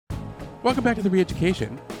Welcome back to The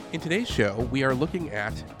Reeducation. In today's show, we are looking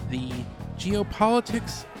at the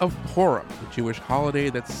Geopolitics of Purim, the Jewish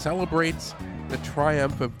holiday that celebrates the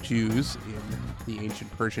triumph of Jews in the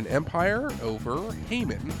ancient Persian Empire over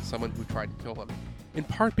Haman, someone who tried to kill him. In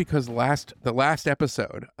part because the last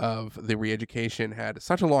episode of The Reeducation had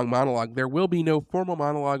such a long monologue, there will be no formal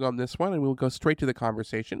monologue on this one, and we'll go straight to the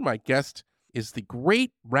conversation. My guest is the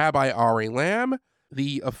great Rabbi Ari Lamb,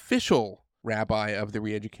 the official rabbi of the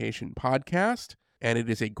Reeducation podcast, and it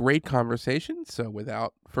is a great conversation, so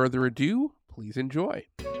without further ado, please enjoy.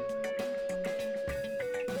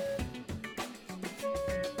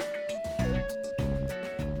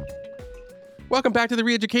 Welcome back to The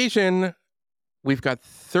Reeducation. We've got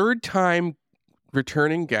third-time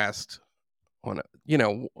returning guest on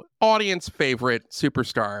a, audience favorite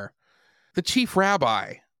superstar, the chief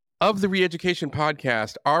rabbi of the Reeducation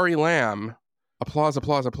podcast, Ari Lamb. Applause,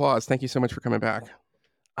 applause, applause. Thank you so much for coming back.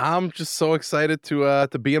 I'm just so excited to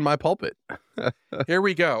be in my pulpit. Here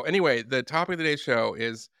we go. Anyway, the topic of today's show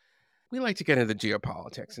is we like to get into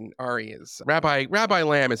geopolitics, and Ari is Rabbi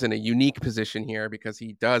Lamb is in a unique position here because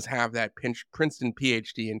he does have that Princeton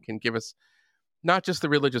PhD and can give us not just the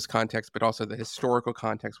religious context, but also the historical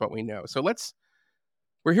context, what we know. So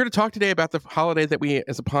we're here to talk today about the holiday that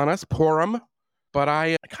is upon us, Purim, but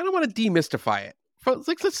I kind of want to demystify it.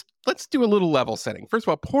 Let's do a little level setting. First of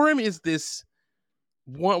all, Purim is this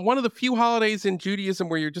one of the few holidays in Judaism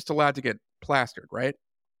where you're just allowed to get plastered, right?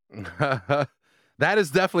 That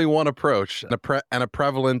is definitely one approach, and a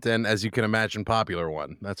prevalent and, as you can imagine, popular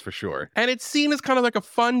one. That's for sure. And it's seen as kind of like a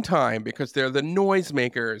fun time because they're the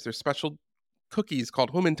noisemakers. There's special cookies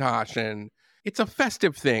called Humintash, and it's a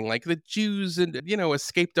festive thing. Like the Jews,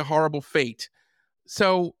 escaped a horrible fate.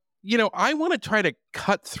 So, I want to try to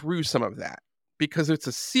cut through some of that, because it's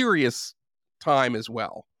a serious time as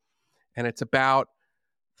well. And it's about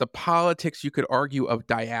the politics, you could argue, of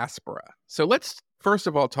diaspora. So let's first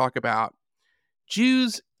of all talk about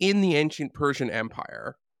Jews in the ancient Persian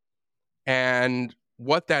Empire and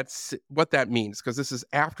what that means, because this is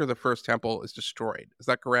after the first temple is destroyed. Is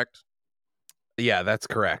that correct? Yeah, that's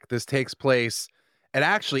correct. This takes place, and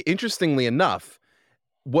actually, interestingly enough,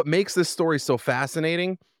 what makes this story so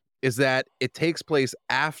fascinating is that it takes place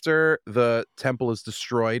after the temple is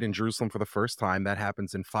destroyed in Jerusalem for the first time. That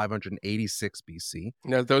happens in 586 BC.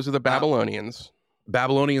 Now, those are the Babylonians.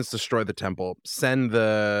 Babylonians destroy the temple, send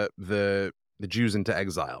the Jews into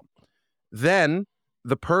exile. Then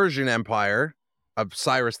the Persian Empire of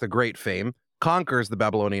Cyrus the Great fame conquers the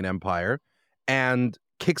Babylonian Empire and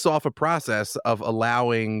kicks off a process of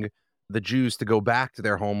allowing the Jews to go back to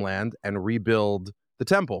their homeland and rebuild the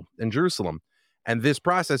temple in Jerusalem. And this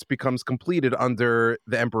process becomes completed under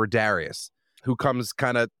the Emperor Darius, who comes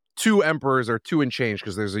kind of two emperors, or two and change,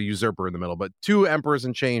 because there's a usurper in the middle, but two emperors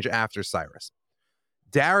and change after Cyrus.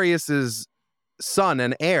 Darius's son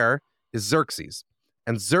and heir is Xerxes.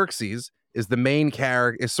 And Xerxes is the main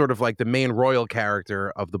character, is sort of like the main royal character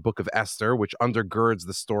of the Book of Esther, which undergirds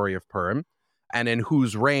the story of Purim, and in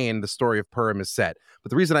whose reign the story of Purim is set. But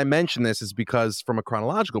the reason I mention this is because, from a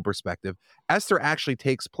chronological perspective, Esther actually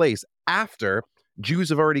takes place after Jews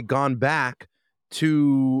have already gone back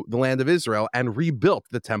to the land of Israel and rebuilt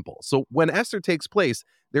the temple. So when Esther takes place,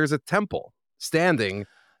 there's a temple standing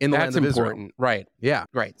in the land of Israel. That's important, right? Yeah.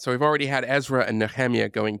 Right. So we've already had Ezra and Nehemiah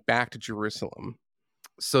going back to Jerusalem.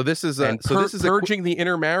 So this is purging the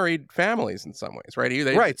intermarried families in some ways, right?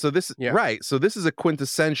 Right. So this is a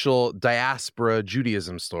quintessential diaspora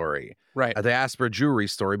Judaism story, right? A diaspora Jewry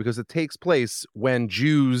story, because it takes place when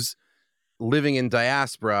Jews living in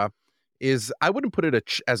diaspora I wouldn't put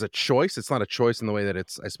it as a choice. It's not a choice in the way that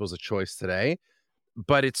it's, I suppose, a choice today,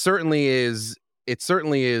 but it certainly is. It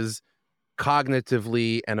certainly is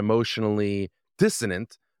cognitively and emotionally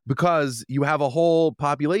dissonant, because you have a whole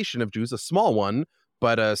population of Jews, a small one,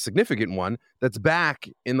 but a significant one, that's back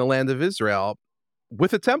in the land of Israel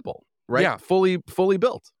with a temple, right? Yeah. Fully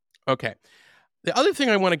built. Okay. The other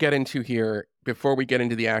thing I want to get into here before we get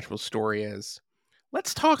into the actual story is,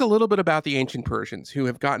 let's talk a little bit about the ancient Persians, who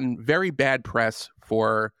have gotten very bad press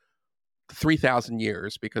for 3,000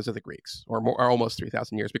 years because of the Greeks, or almost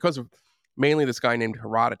 3,000 years, because of mainly this guy named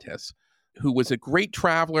Herodotus, who was a great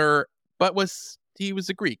traveler, but he was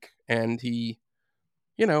a Greek, and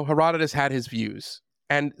Herodotus had his views.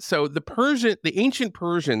 And so the ancient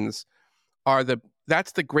Persians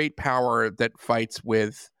that's the great power that fights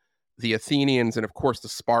with the Athenians and, of course, the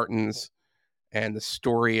Spartans, and the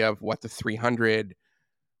story of the 300.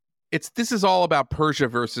 This is all about Persia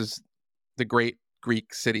versus the great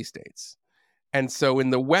Greek city-states. And so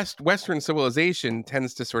in the Western civilization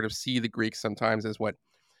tends to sort of see the Greeks sometimes as what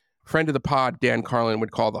friend of the pod, Dan Carlin,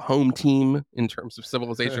 would call the home team in terms of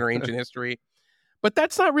civilization or ancient history. But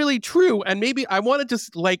that's not really true. And maybe I want to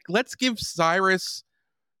just let's give Cyrus,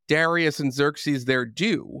 Darius, and Xerxes their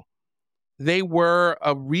due. They were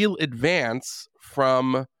a real advance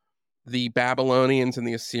from the Babylonians and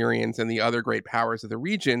the Assyrians and the other great powers of the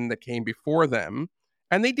region that came before them.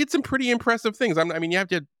 And they did some pretty impressive things. I mean, you have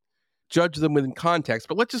to judge them within context,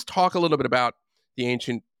 but let's just talk a little bit about the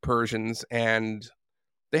ancient Persians. And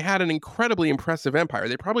they had an incredibly impressive empire.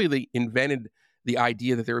 They probably invented the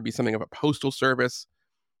idea that there would be something of a postal service.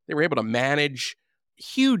 They were able to manage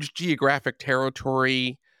huge geographic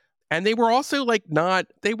territory. And they were also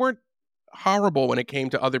they weren't horrible when it came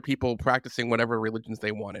to other people practicing whatever religions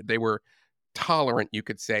they wanted. They were tolerant, you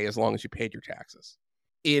could say, as long as you paid your taxes.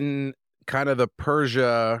 In kind of the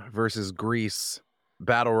Persia versus Greece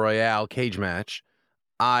battle royale cage match,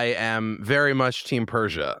 I am very much Team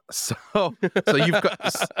Persia. So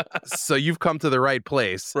you've come to the right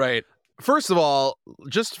place. Right. First of all,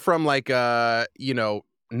 just from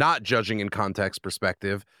not judging in context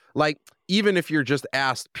perspective, even if you're just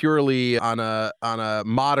asked purely on a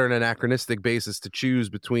modern anachronistic basis to choose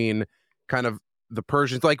between kind of the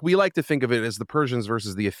Persians, we like to think of it as the Persians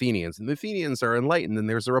versus the Athenians, and the Athenians are enlightened and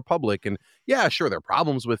there's a republic, and yeah, sure, there are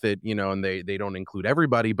problems with it, and they don't include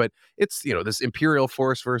everybody, but it's, this imperial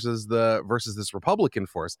force versus this republican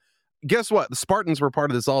force. Guess what? The Spartans were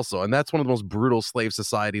part of this also, and that's one of the most brutal slave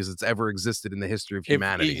societies that's ever existed in the history of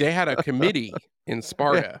humanity. They had a committee in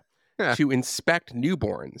Sparta to inspect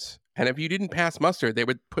newborns, and if you didn't pass muster, they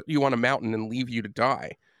would put you on a mountain and leave you to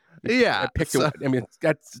die. It's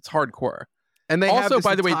hardcore. And they also, have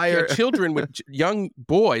by the way, children with young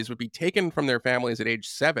boys would be taken from their families at age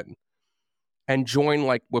 7 and join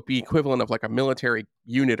would be equivalent of a military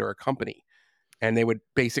unit or a company. And they would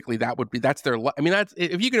basically, that's their, that's,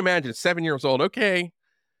 if you can imagine 7 years old, okay,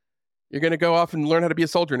 you're going to go off and learn how to be a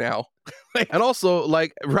soldier now. And also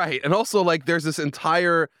there's this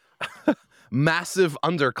entire massive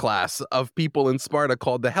underclass of people in Sparta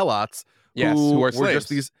called the Helots, who are were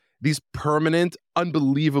just these permanent,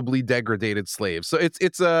 unbelievably degraded slaves. So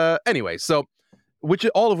it's anyway. So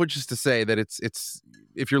all of which is to say that it's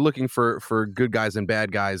if you're looking for good guys and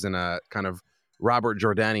bad guys in a kind of Robert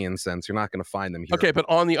Jordanian sense, you're not going to find them here. Okay, but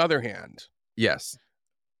on the other hand, yes,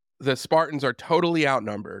 the Spartans are totally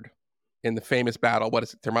outnumbered in the famous battle. What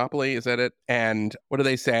is it? Thermopylae, is that it? And what do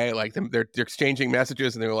they say? They're exchanging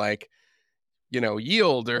messages, and they're like,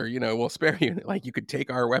 yield, or we'll spare you. You could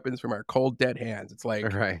take our weapons from our cold dead hands. It's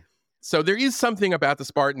right. So there is something about the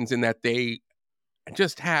Spartans in that they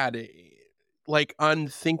just had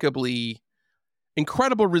unthinkably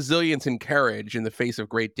incredible resilience and courage in the face of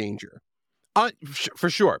great danger. For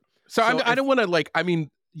sure. So I don't want to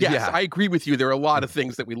yes, I agree with you. There are a lot of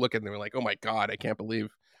things that we look at and we're like, oh my God, I can't believe,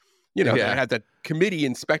 they had that committee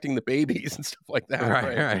inspecting the babies and stuff like that.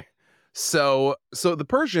 Right. So the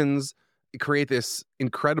Persians create this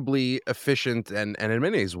incredibly efficient and in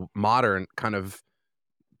many ways modern kind of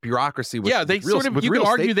bureaucracy. You could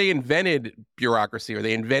argue they invented bureaucracy, or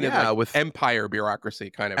they invented with empire bureaucracy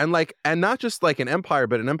kind of. And not just an empire,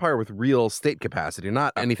 but an empire with real state capacity,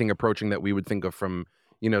 not anything approaching that we would think of from,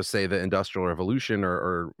 say the Industrial Revolution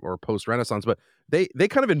or post-Renaissance, but they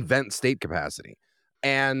kind of invent state capacity.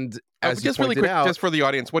 And as just you really pointed quick, out, just for the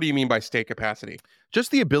audience, what do you mean by state capacity? Just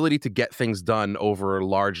the ability to get things done over a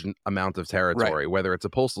large amount of territory, right. Whether it's a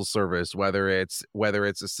postal service, whether it's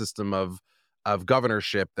a system of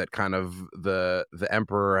governorship that kind of the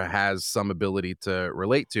emperor has some ability to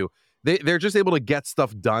relate to. They're just able to get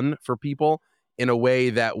stuff done for people in a way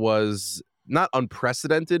that was not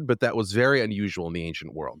unprecedented, but that was very unusual in the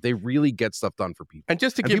ancient world. They really get stuff done for people. And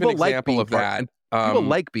just to give an example of that, people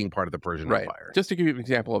like being part of the Persian Empire. Just to give you an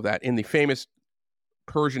example of that, in the famous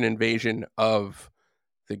Persian invasion of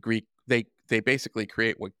the Greek, they basically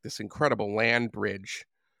create this incredible land bridge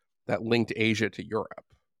that linked Asia to Europe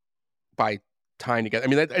by tying together.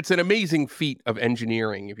 It's an amazing feat of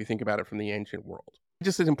engineering if you think about it from the ancient world.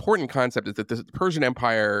 Just an important concept is that the Persian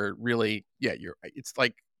Empire really, it's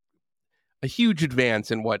a huge advance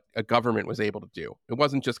in what a government was able to do. It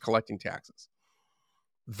wasn't just collecting taxes.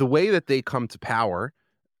 The way that they come to power,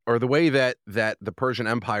 or the way that the Persian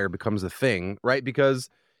Empire becomes a thing, right? Because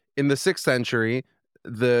in the 6th century,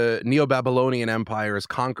 the Neo-Babylonian Empire has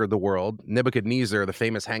conquered the world. Nebuchadnezzar, the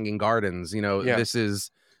famous Hanging Gardens,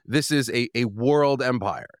 this is a world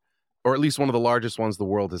empire, or at least one of the largest ones the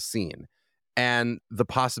world has seen. And the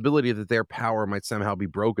possibility that their power might somehow be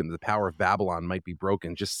broken, the power of Babylon might be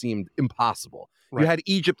broken, just seemed impossible. Right. You had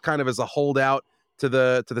Egypt kind of as a holdout to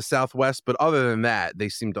the southwest, but other than that, they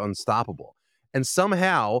seemed unstoppable. And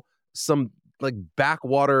somehow, some like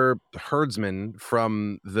backwater herdsmen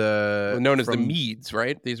from known as the Medes,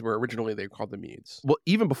 right? These were originally they called the Medes. Well,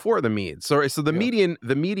 even before the Medes. So the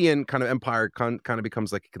Yeah. Median kind of empire kind of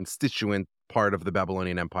becomes like a constituent part of the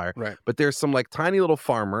Babylonian Empire. Right. But there's some like tiny little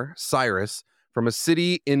farmer, Cyrus, from a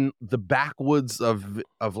city in the backwoods of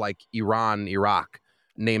like Iran, Iraq,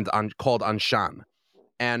 called Anshan.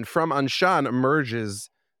 And from Anshan emerges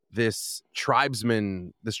this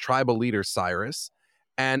tribesman, this tribal leader, Cyrus.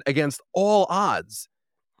 And against all odds,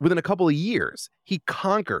 within a couple of years, he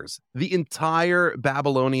conquers the entire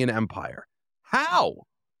Babylonian Empire. How?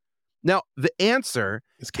 Now, the answer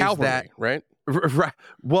is cavalry, right?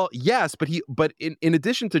 Well, yes, but in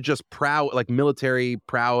addition to just like military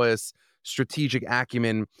prowess, strategic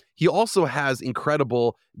acumen, he also has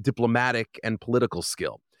incredible diplomatic and political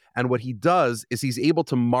skill. And what he does is he's able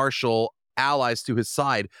to marshal allies to his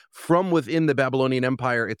side from within the Babylonian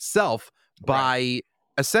Empire itself by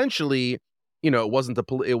essentially, it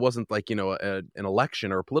wasn't like, an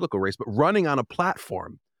election or a political race, but running on a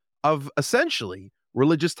platform of essentially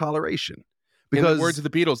religious toleration. Because in the words of the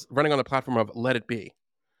Beatles, running on the platform of "Let it be."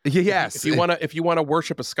 Yes. If you want to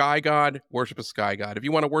worship a sky god, worship a sky god. If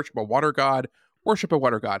you want to worship a water god, worship a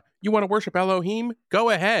water god. You want to worship Elohim? Go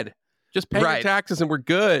ahead. Just pay your taxes and we're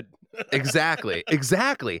good. Exactly.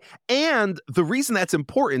 And the reason that's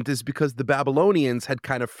important is because the Babylonians had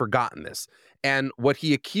kind of forgotten this. And what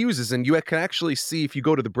he accuses, and you can actually see if you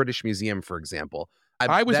go to the British Museum, for example.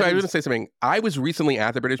 I was going to say something. I was recently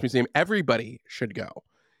at the British Museum. Everybody should go.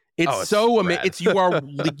 It's so amazing.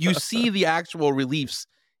 You see the actual reliefs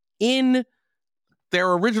in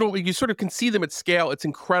their original. You sort of can see them at scale. It's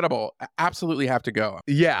incredible. Absolutely have to go.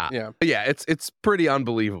 Yeah. It's pretty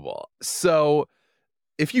unbelievable. So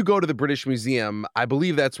if you go to the British Museum, I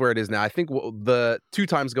believe that's where it is now. I think the 2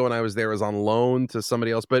 times ago when I was there was on loan to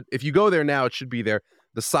somebody else. But if you go there now, it should be there.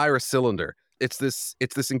 The Cyrus Cylinder. It's this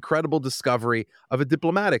incredible discovery of a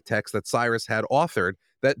diplomatic text that Cyrus had authored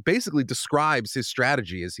that basically describes his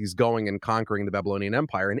strategy as he's going and conquering the Babylonian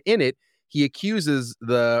Empire. And in it, he accuses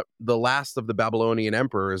the last of the Babylonian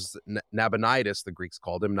emperors, Nabonidus, the Greeks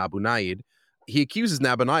called him, Nabunaid. He accuses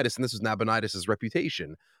Nabonidus, and this was Nabonidus'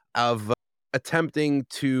 reputation, of attempting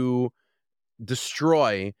to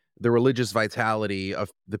destroy the religious vitality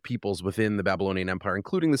of the peoples within the Babylonian Empire,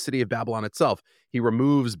 including the city of Babylon itself. He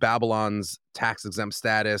removes Babylon's tax-exempt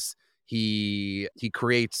status. He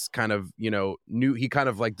creates kind of, he kind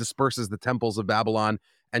of like disperses the temples of Babylon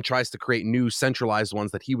and tries to create new centralized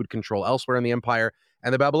ones that he would control elsewhere in the empire.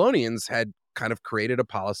 And the Babylonians had kind of created a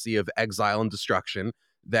policy of exile and destruction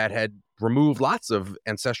that had removed lots of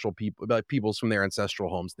ancestral peoples from their ancestral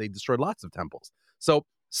homes. They destroyed lots of temples. So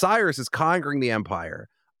Cyrus is conquering the empire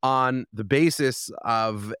on the basis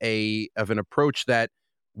of an approach that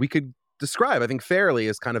we could describe, I think, fairly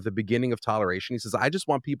as kind of the beginning of toleration. He says, I just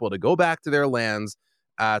want people to go back to their lands,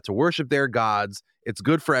 to worship their gods. It's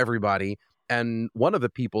good for everybody. And one of the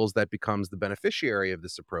peoples that becomes the beneficiary of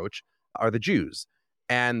this approach are the Jews.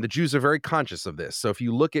 And the Jews are very conscious of this. So if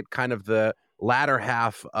you look at kind of the latter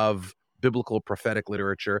half of biblical prophetic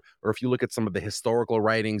literature, or if you look at some of the historical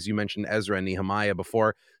writings, you mentioned Ezra and Nehemiah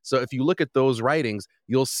before. So if you look at those writings,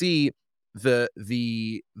 you'll see the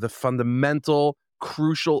fundamental,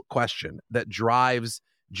 crucial question that drives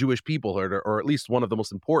Jewish peoplehood, or at least one of the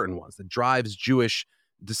most important ones that drives Jewish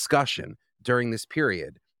discussion during this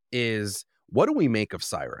period is, what do we make of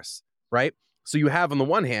Cyrus, right? So you have on the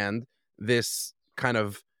one hand this kind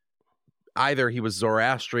of, either he was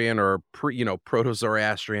Zoroastrian or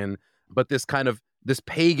proto-Zoroastrian, but this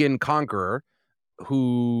pagan conqueror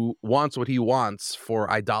who wants what he wants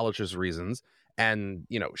for idolatrous reasons. And,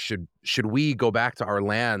 should we go back to our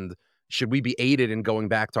land? Should we be aided in going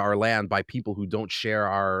back to our land by people who don't share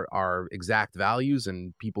our exact values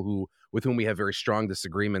and people with whom we have very strong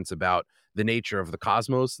disagreements about the nature of the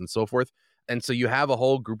cosmos and so forth? And so you have a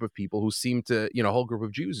whole group of people who seem to, a whole group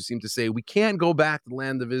of Jews who seem to say, we can't go back to the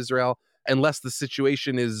land of Israel unless the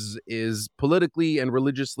situation is politically and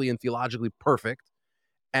religiously and theologically perfect.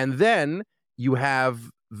 And then you have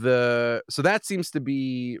so that seems to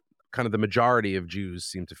be kind of the majority of Jews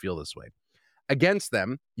seem to feel this way. Against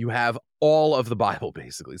them, you have all of the Bible,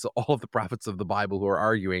 basically. So all of the prophets of the Bible who are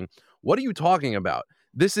arguing, what are you talking about?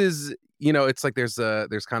 This is, it's like there's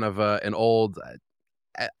kind of an old,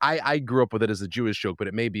 I grew up with it as a Jewish joke, but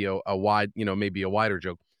it may be a wide, maybe a wider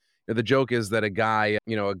joke. The joke is that a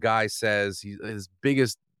guy says his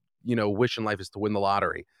biggest, wish in life is to win the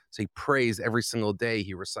lottery. So he prays every single day.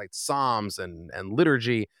 He recites Psalms and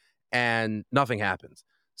liturgy, and nothing happens.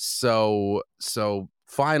 So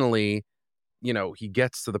finally, he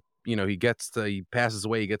passes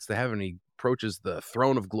away, he gets to heaven, he approaches the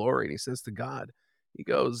throne of glory and he says to God, he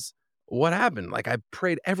goes, what happened? Like, I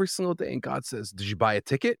prayed every single day, and God says, did you buy a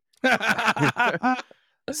ticket?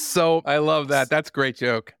 So I love that. That's a great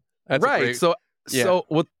joke. That's right. a great. So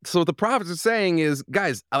what the prophets are saying is,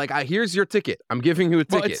 guys, like, here's your ticket. I'm giving you a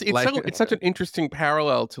ticket. It's such an interesting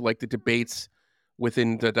parallel to like the debates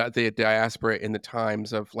within the diaspora in the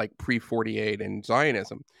times of like pre-48 and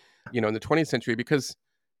Zionism, in the 20th century, because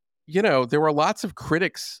there were lots of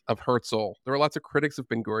critics of Herzl. There were lots of critics of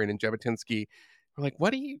Ben-Gurion and Jabotinsky. We're like, why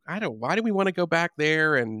do we want to go back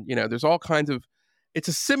there? And there's all kinds of. It's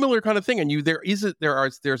a similar kind of thing. And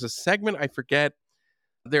there's a segment, I forget.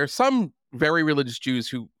 There are some very religious Jews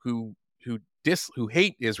who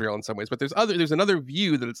hate Israel in some ways, but there's another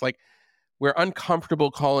view that it's like we're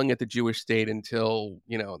uncomfortable calling it the Jewish state until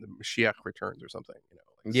the Mashiach returns or something.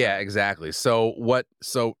 Yeah, exactly. So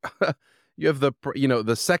you have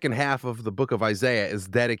the second half of the book of Isaiah is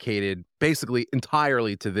dedicated basically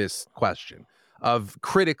entirely to this question of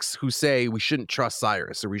critics who say we shouldn't trust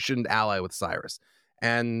Cyrus or we shouldn't ally with Cyrus.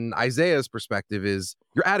 And Isaiah's perspective is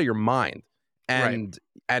you're out of your mind. And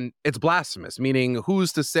it's blasphemous, meaning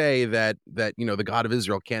who's to say that the God of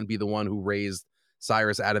Israel can't be the one who raised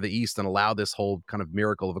Cyrus out of the east and allowed this whole kind of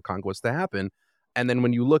miracle of a conquest to happen. And then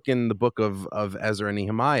when you look in the book of Ezra and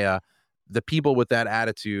Nehemiah, the people with that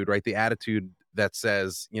attitude, right, the attitude that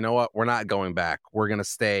says, you know what, we're not going back. We're going to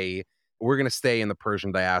stay in the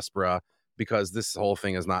Persian diaspora because this whole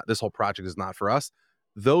project is not for us.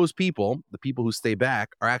 Those people, the people who stay back,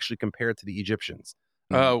 are actually compared to the Egyptians.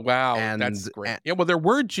 Oh, wow. That's great. Well, there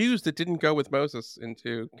were Jews that didn't go with Moses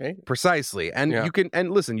into Canaan. Precisely. And you can,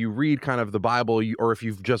 and listen, you read kind of the Bible, or if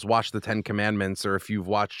you've just watched the 10 Commandments, or if you've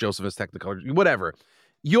watched Josephus Technicolor, whatever,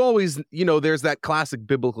 you always, there's that classic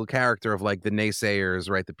biblical character of like the naysayers,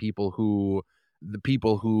 right? The people who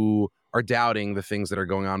are doubting the things that are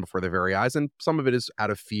going on before their very eyes. And some of it is out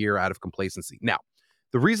of fear, out of complacency. Now,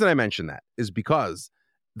 the reason I mention that is because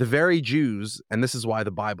the very Jews, and this is why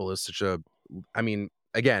the Bible is such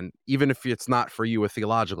again, even if it's not for you a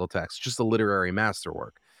theological text, just a literary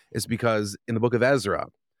masterwork, is because in the book of Ezra,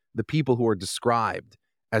 the people who are described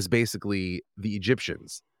as basically the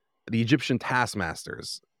Egyptian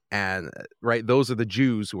taskmasters, and right, those are the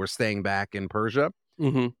Jews who are staying back in Persia.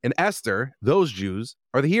 Mm-hmm. In Esther, those Jews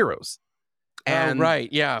are the heroes. And right.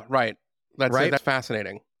 That's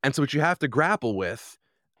fascinating. And so what you have to grapple with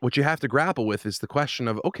is the question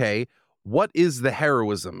of, okay, what is the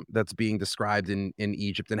heroism that's being described in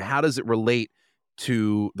Egypt, and how does it relate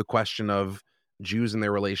to the question of Jews and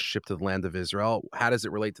their relationship to the land of Israel? How does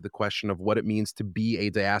it relate to the question of what it means to be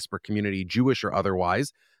a diaspora community, Jewish or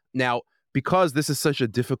otherwise? Now, because this is such a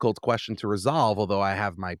difficult question to resolve, although I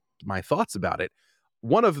have my thoughts about it,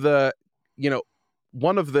 one of the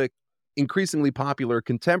increasingly popular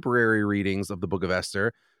contemporary readings of the Book of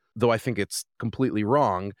Esther, though I think it's completely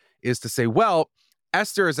wrong, is to say, well,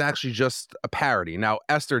 Esther is actually just a parody. Now,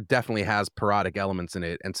 Esther definitely has parodic elements in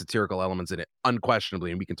it and satirical elements in it,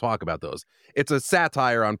 unquestionably, and we can talk about those. It's a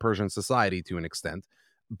satire on Persian society to an extent,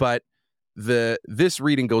 but this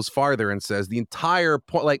reading goes farther and says the entire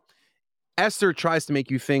point, like, Esther tries to make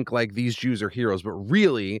you think like these Jews are heroes, but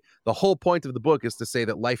really the whole point of the book is to say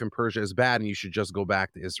that life in Persia is bad and you should just go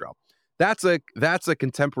back to Israel. That's a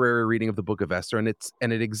contemporary reading of the Book of Esther, and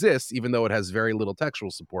it exists, even though it has very little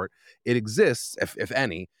textual support. It exists, if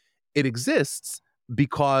any. It exists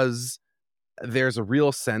because there's a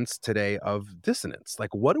real sense today of dissonance.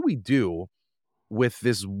 Like, what do we do with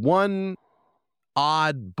this one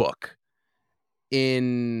odd book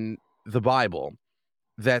in the Bible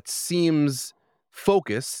that seems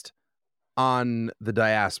focused on the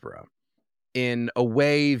diaspora in a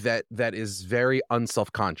way that is very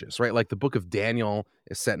unselfconscious, right? Like the book of Daniel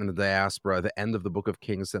is set in the diaspora, the end of the book of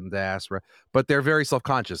Kings is set in the diaspora, but they're very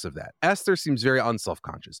self-conscious of that. Esther seems very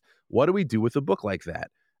unselfconscious. What do we do with a book like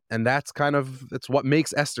that? And that's what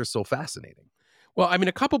makes Esther so fascinating. Well, I mean,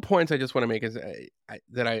 a couple points I just want to make is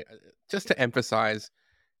just to emphasize,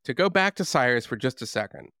 to go back to Cyrus for just a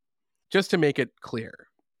second, just to make it clear.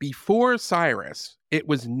 Before Cyrus, it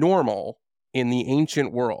was normal in the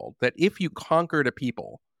ancient world that if you conquered a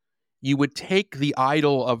people, you would take the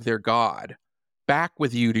idol of their god back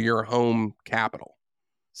with you to your home capital.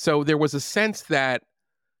 So there was a sense that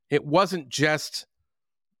it wasn't just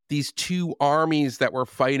these two armies that were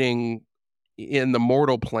fighting in the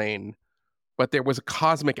mortal plane, but there was a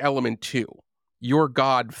cosmic element too. Your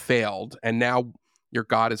god failed, and now your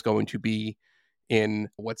god is going to be in,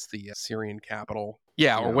 what's the Syrian capital?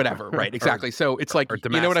 Yeah, or whatever, right? Exactly. So it's like, you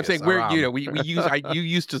know what I'm saying? You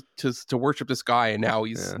used to worship this guy, and now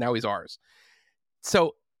he's ours.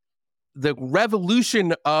 So the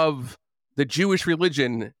revolution of the Jewish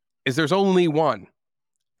religion is there's only one,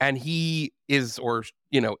 and he is, or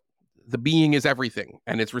the being is everything,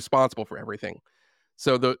 and it's responsible for everything.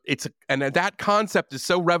 So that concept is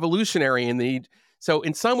so revolutionary so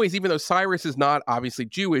in some ways, even though Cyrus is not obviously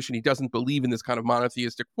Jewish and he doesn't believe in this kind of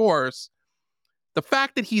monotheistic force, the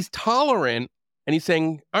fact that he's tolerant and he's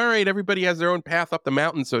saying, all right, everybody has their own path up the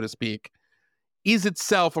mountain, so to speak, is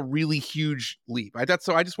itself a really huge leap.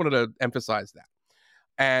 So I just wanted to emphasize that.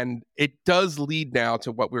 And it does lead now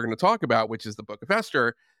to what we're going to talk about, which is the Book of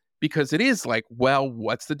Esther, because it is like, well,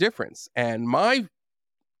 what's the difference? And my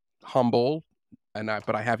humble,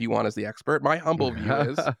 but I have you on as the expert, my humble view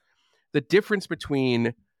is the difference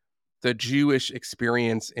between the Jewish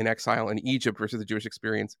experience in exile in Egypt versus the Jewish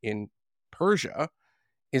experience in Persia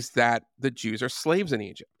is that the Jews are slaves in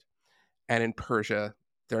Egypt. And in Persia,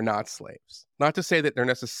 they're not slaves. Not to say that they're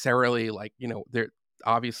necessarily they're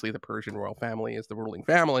obviously the Persian royal family is the ruling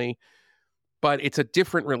family, but it's a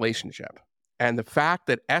different relationship. And the fact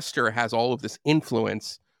that Esther has all of this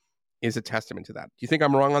influence is a testament to that. Do you think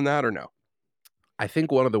I'm wrong on that or no? I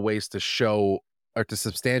think one of the ways to show or to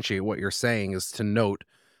substantiate what you're saying is to note,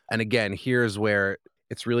 and again, here's where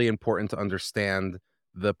it's really important to understand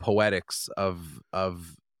the poetics of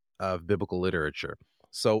biblical literature.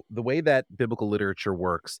 So the way that biblical literature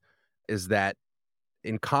works is that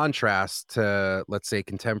in contrast to, let's say,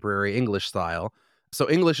 contemporary English style, so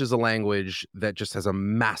English is a language that just has a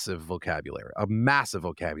massive vocabulary.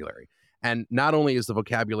 And not only is the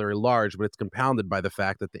vocabulary large, but it's compounded by the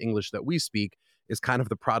fact that the English that we speak is kind of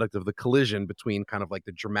the product of the collision between kind of like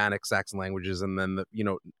the Germanic Saxon languages and then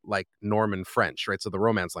like Norman French, right? So the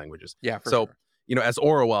Romance languages. Yeah, for sure. As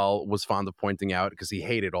Orwell was fond of pointing out, because he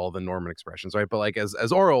hated all the Norman expressions, right? But like as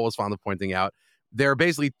Orwell was fond of pointing out, there are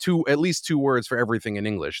basically at least two words for everything in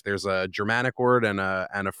English. There's a Germanic word and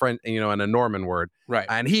a French, and a Norman word. Right.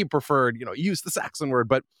 And he preferred, use the Saxon word,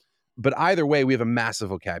 but either way, we have a massive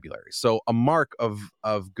vocabulary. So a mark of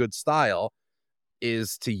good style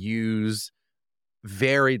is to use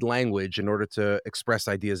varied language in order to express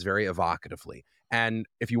ideas very evocatively. And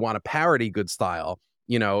if you want to parody good style,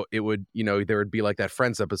 it would, there would be like that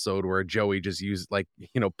Friends episode where Joey just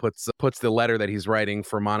puts the letter that he's writing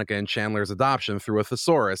for Monica and Chandler's adoption through a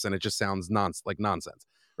thesaurus, and it just sounds like nonsense,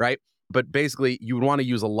 right? But basically, you would want to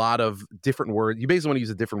use a lot of different words. You basically want to use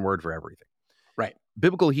a different word for everything. Right.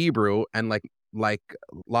 Biblical Hebrew and like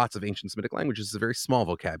lots of ancient Semitic languages is a very small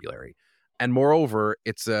vocabulary. And moreover,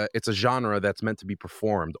 it's a genre that's meant to be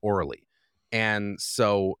performed orally. And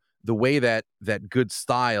so the way that good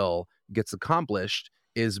style gets accomplished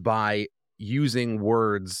is by using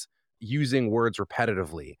words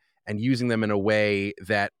repetitively and using them in a way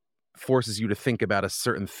that forces you to think about a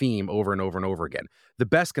certain theme over and over and over again. The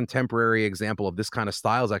best contemporary example of this kind of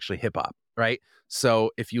style is actually hip hop, right?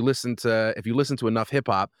 So if you listen to enough hip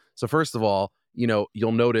hop, so first of all, you'll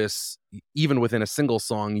notice even within a single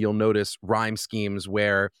song, you'll notice rhyme schemes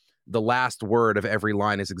where the last word of every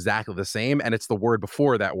line is exactly the same, and it's the word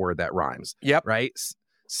before that word that rhymes. Yep. Right.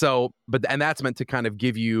 So, and that's meant to kind of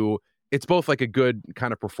give you, it's both like a good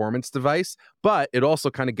kind of performance device, but it also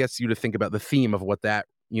kind of gets you to think about the theme of what that,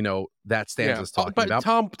 that stanza is talking about.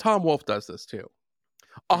 Tom Wolfe does this too.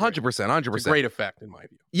 100%. It's a great effect in my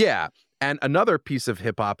view. Yeah. And another piece of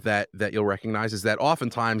hip hop that you'll recognize is that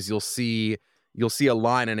oftentimes you'll see a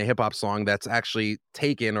line in a hip hop song that's actually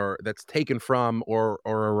taken from or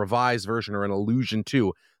a revised version or an allusion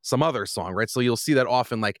to some other song, right? So you'll see that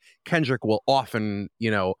often, like Kendrick will often,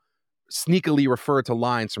 sneakily refer to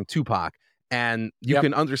lines from Tupac, and you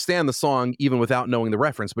can understand the song even without knowing the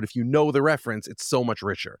reference. But if you know the reference, it's so much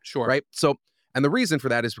richer. Sure. Right. So, and the reason for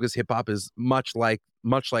that is because hip hop is much like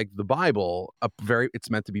the Bible, it's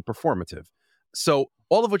meant to be performative. So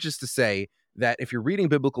all of which is to say that if you're reading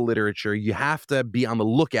biblical literature, you have to be on the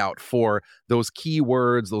lookout for those key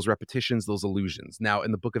words, those repetitions, those allusions. Now,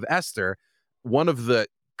 in the book of Esther, one of the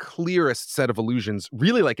clearest set of allusions,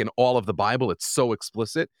 really like in all of the Bible, it's so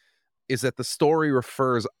explicit, is that the story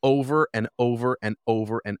refers over and over and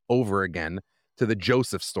over and over again to the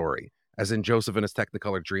Joseph story, as in Joseph and his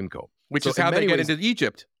Technicolor Dreamcoat. Which is how they get into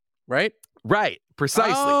Egypt, right? Right,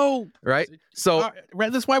 precisely. Oh, right. So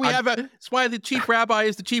that's why that's why the chief rabbi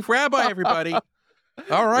is the chief rabbi. Everybody.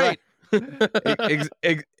 All right.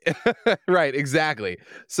 Right. Exactly.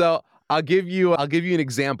 So I'll give you an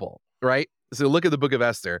example. Right. So look at the book of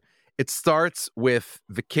Esther. It starts with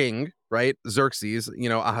the king, right? Xerxes,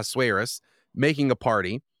 Ahasuerus, making a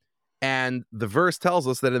party. And the verse tells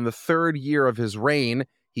us that in the 3rd year of his reign,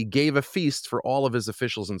 he gave a feast for all of his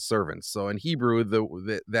officials and servants. So in Hebrew,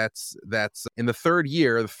 that's in the 3rd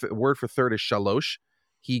year, the word for third is shalosh.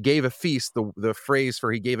 he gave a feast. The phrase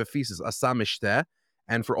for he gave a feast is asamishte,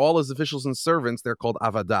 and for all his officials and servants, they're called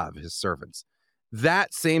avadav, his servants.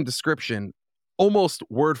 That same description, almost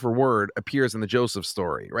word for word, appears in the Joseph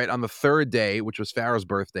story, right? On the third day, which was Pharaoh's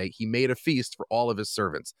birthday, he made a feast for all of his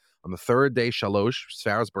servants. On the third day, Shalosh,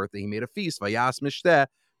 Pharaoh's birthday, he made a feast, Vayas Mishteh,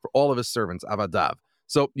 for all of his servants, avadav.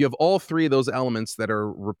 So you have all three of those elements that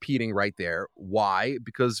are repeating right there. Why?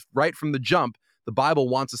 Because right from the jump, the Bible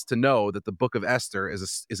wants us to know that the book of Esther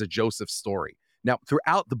is a Joseph story. Now,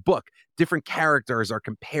 throughout the book, different characters are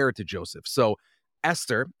compared to Joseph. So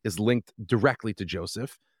Esther is linked directly to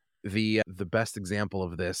Joseph. The best example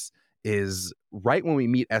of this is right when we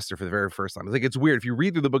meet Esther for the very first time. It's weird. If you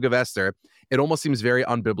read through the book of Esther, it almost seems very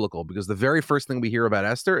unbiblical, because the very first thing we hear about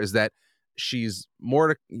Esther is that she's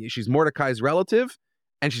Mordecai's relative,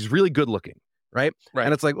 and she's really good looking, right?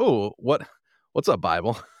 And it's like, oh, what's up,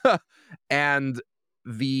 Bible? and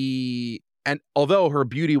although her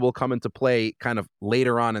beauty will come into play kind of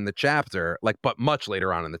later on in the chapter, but much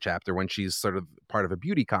later on in the chapter, when she's sort of part of a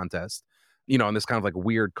beauty contest, in this kind of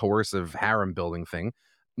weird coercive harem building thing.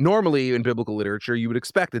 Normally in biblical literature, you would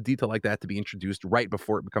expect a detail like that to be introduced right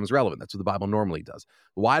before it becomes relevant. That's what the Bible normally does.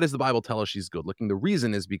 Why does the Bible tell us she's good looking? The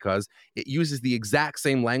reason is because it uses the exact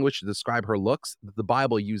same language to describe her looks that the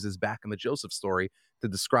Bible uses back in the Joseph story to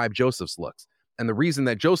describe Joseph's looks. And the reason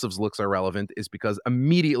that Joseph's looks are relevant is because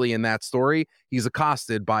immediately in that story, he's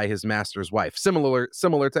accosted by his master's wife, similar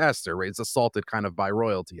to Esther, right? It's assaulted kind of by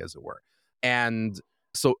royalty, as it were. And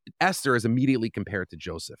so Esther is immediately compared to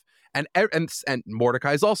Joseph. And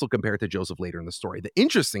Mordecai is also compared to Joseph later in the story. The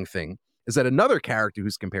interesting thing is that another character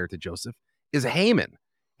who's compared to Joseph is Haman.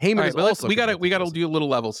 Haman is also we gotta do a little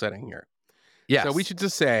level setting here. Yes. So we should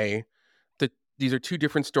just say that these are two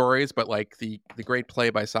different stories, but the great play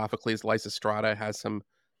by Sophocles, Lysistrata, has some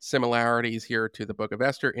similarities here to the Book of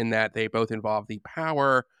Esther in that they both involve the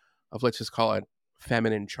power of, let's just call it,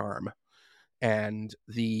 feminine charm. And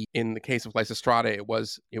in the case of Lysistrata, it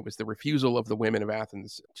was the refusal of the women of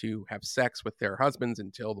Athens to have sex with their husbands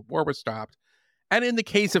until the war was stopped. And in the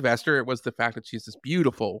case of Esther, it was the fact that she's this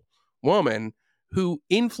beautiful woman who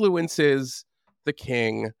influences the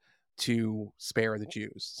king to spare the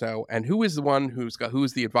Jews. So, and who is the one who's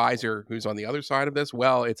the advisor who's on the other side of this?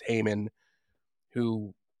 Well, it's Haman,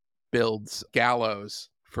 who builds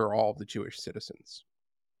gallows for all of the Jewish citizens.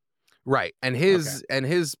 Right. And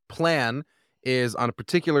his plan is, on a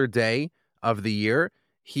particular day of the year,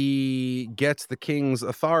 he gets the king's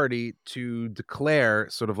authority to declare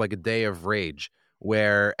sort of like a day of rage,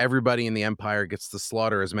 where everybody in the empire gets to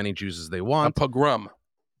slaughter as many Jews as they want. A pogrom.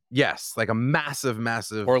 Yes, like a massive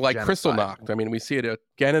or like genocide. Kristallnacht. I mean, we see it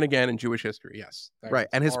again and again in Jewish history. Yes. Right.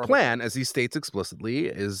 And his plan, as he states explicitly,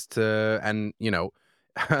 is to, and you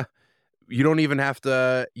don't even have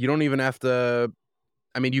to,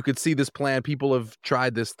 I mean, you could see this plan. People have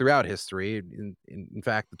tried this throughout history. In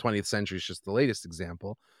fact, the 20th century is just the latest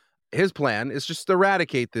example. His plan is just to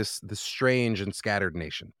eradicate this strange and scattered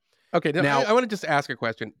nation. Okay, now I want to just ask a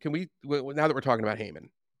question. Can we, now that we're talking about Haman?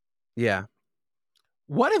 Yeah.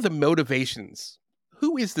 What are the motivations?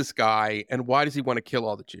 Who is this guy, and why does he want to kill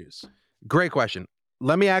all the Jews? Great question.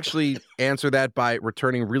 Let me actually answer that by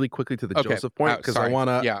returning really quickly to the Joseph point, because I want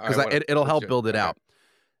to, it'll help build it out.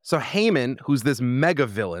 So Haman, who's this mega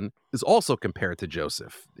villain, is also compared to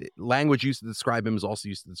Joseph. Language used to describe him is also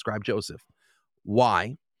used to describe Joseph.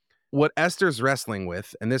 Why? What Esther's wrestling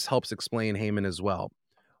with, and this helps explain Haman as well,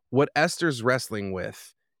 what Esther's wrestling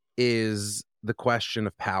with is the question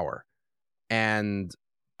of power and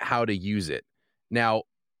how to use it. Now,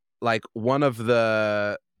 like one of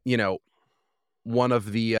the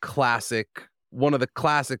classic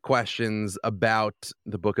questions about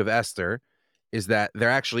the Book of Esther is that there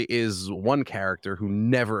actually is one character who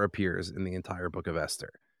never appears in the entire Book of Esther,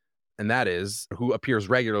 and that is, who appears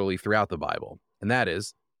regularly throughout the Bible, and that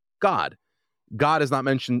is God. God is not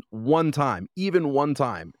mentioned one time, even one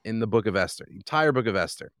time, in the Book of Esther, the entire Book of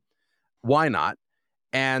Esther. Why not?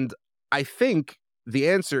 And I think the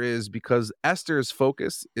answer is because Esther's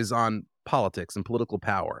focus is on politics and political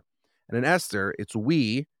power. And in Esther, it's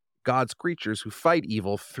we, God's creatures, who fight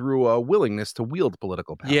evil through a willingness to wield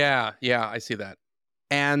political power. Yeah, I see that.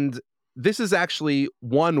 And this is actually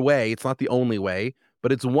one way, it's not the only way,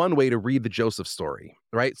 but it's one way to read the Joseph story,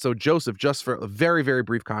 right? So Joseph, just for a very, very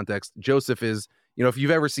brief context, Joseph is, if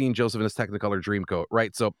you've ever seen Joseph in his Technicolor Dreamcoat,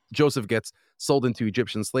 right? So Joseph gets sold into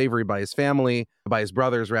Egyptian slavery by his family, by his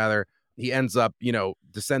brothers, rather. He ends up,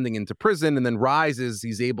 descending into prison and then rises.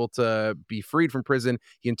 He's able to be freed from prison.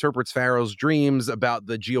 He interprets Pharaoh's dreams about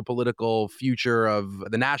the national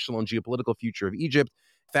and geopolitical future of Egypt.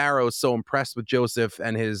 Pharaoh is so impressed with Joseph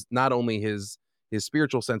and not only his his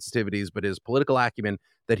spiritual sensitivities, but his political acumen,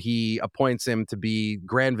 that he appoints him to be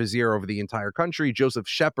grand vizier over the entire country. Joseph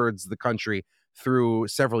shepherds the country through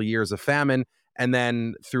several years of famine, and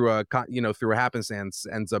then through a happenstance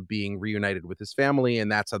ends up being reunited with his family,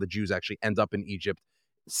 and that's how the Jews actually end up in Egypt,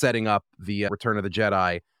 setting up the Return of the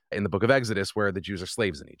Jedi in the book of Exodus, where the Jews are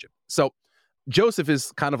slaves in Egypt. So Joseph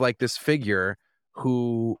is kind of like this figure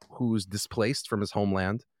who's displaced from his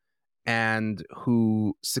homeland and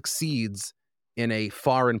who succeeds in a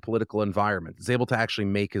foreign political environment, is able to actually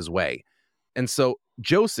make his way. And so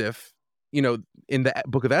Joseph, in the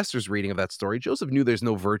book of Esther's reading of that story, Joseph knew there's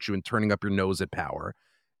no virtue in turning up your nose at power.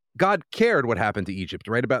 God cared what happened to Egypt,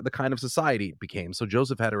 right? About the kind of society it became. So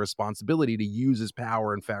Joseph had a responsibility to use his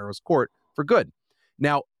power in Pharaoh's court for good.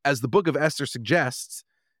 Now, as the book of Esther suggests,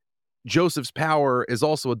 Joseph's power is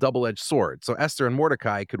also a double-edged sword. So Esther and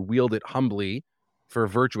Mordecai could wield it humbly for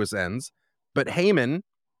virtuous ends, but Haman,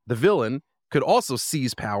 the villain, could also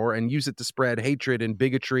seize power and use it to spread hatred and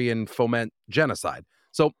bigotry and foment genocide.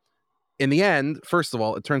 So in the end, first of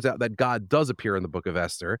all, it turns out that God does appear in the book of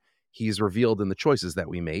Esther. He's revealed in the choices that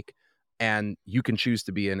we make. And you can choose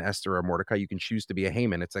to be an Esther or Mordecai. You can choose to be a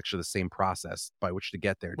Haman. It's actually the same process by which to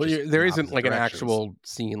get there. Well, there isn't like an actual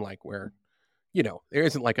scene like where, there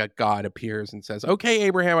isn't like a God appears and says, okay,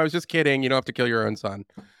 Abraham, I was just kidding. You don't have to kill your own son.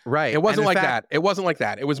 Right. It wasn't like that. It wasn't like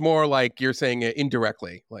that. It was more like you're saying it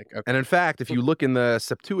indirectly. Like, okay. And in fact, if you look in the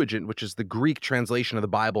Septuagint, which is the Greek translation of the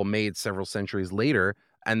Bible made several centuries later,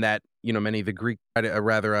 and that, many of the Greek,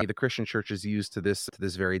 the Christian churches use to this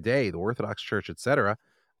very day, the Orthodox Church, etc.,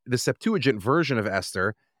 the Septuagint version of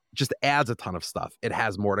Esther just adds a ton of stuff. It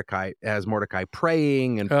has Mordecai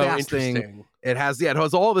praying and fasting. It has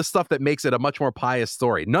all this stuff that makes it a much more pious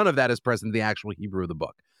story. None of that is present in the actual Hebrew of the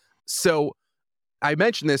book. So I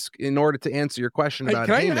mentioned this in order to answer your question about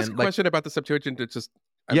Haman. Can I ask a question about the Septuagint? It's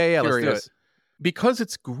I'm curious. Let's do it. Because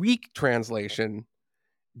it's Greek translation,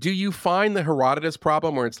 do you find the Herodotus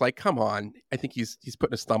problem where it's like, come on, I think he's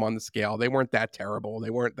putting his thumb on the scale. They weren't that terrible. They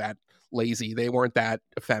weren't that lazy. They weren't that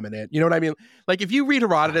effeminate. You know what I mean? Like if you read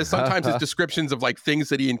Herodotus, sometimes his descriptions of like things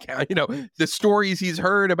that he encountered, the stories he's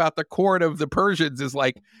heard about the court of the Persians is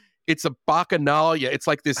like, it's a bacchanalia. It's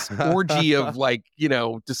like this orgy of like,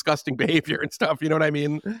 disgusting behavior and stuff. You know what I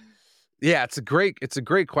mean? Yeah, it's a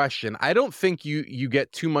great question. I don't think you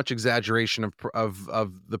get too much exaggeration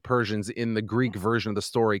of the Persians in the Greek version of the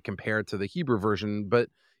story compared to the Hebrew version, but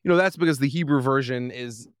that's because the Hebrew version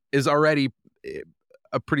is already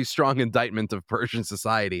a pretty strong indictment of Persian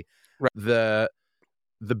society. Right.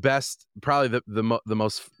 The best, probably the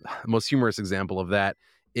most humorous example of that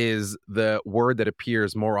is the word that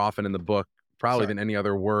appears more often in the book, probably than any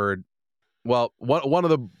other word. Well, one of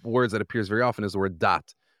the words that appears very often is the word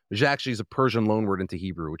dat, which actually is a Persian loanword into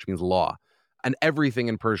Hebrew, which means law. And everything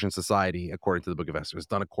in Persian society, according to the book of Esther, is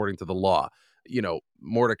done according to the law.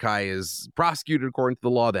 Mordecai is prosecuted according to the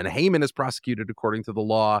law. Then Haman is prosecuted according to the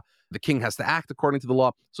law. The king has to act according to the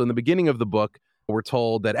law. So in the beginning of the book, we're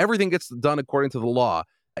told that everything gets done according to the law,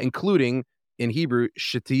 including in Hebrew,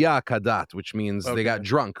 shetiyah kadat, which means they got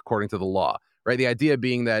drunk according to the law, right? The idea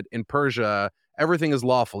being that in Persia, everything is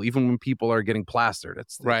lawful, even when people are getting plastered.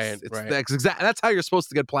 It's that's how you're supposed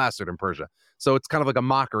to get plastered in Persia. So it's kind of like a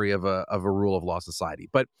mockery of a rule of law society.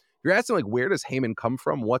 But you're asking, like, where does Haman come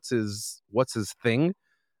from? What's his thing?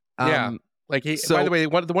 By the way,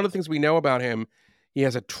 one of the things we know about him, he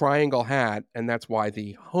has a triangle hat, and that's why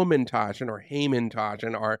the Hamantaschen or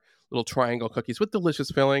Hamantaschen are little triangle cookies with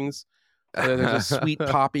delicious fillings. There's a sweet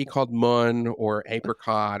poppy called mun or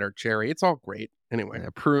apricot or cherry. It's all great. Anyway,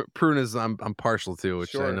 prune is I'm partial to,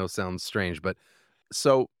 which I know sounds strange, but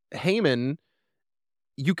so Haman,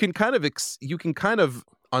 you can kind of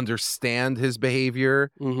understand his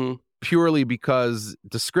behavior purely because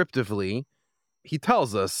descriptively he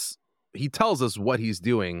tells us what he's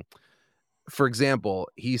doing. For example,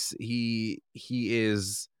 he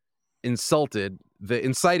is insulted. The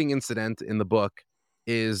inciting incident in the book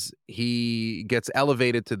is he gets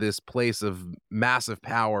elevated to this place of massive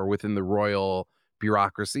power within the royal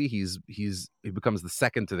bureaucracy. He becomes the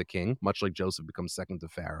second to the king, much like Joseph becomes second to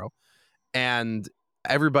Pharaoh, and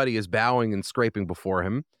everybody is bowing and scraping before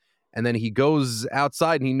him. And then he goes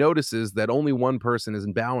outside and he notices that only one person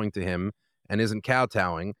isn't bowing to him and isn't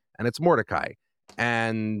kowtowing, and it's Mordecai.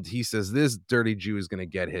 And he says, this dirty Jew is going to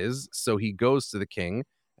get his. So he goes to the king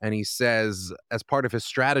and he says, as part of his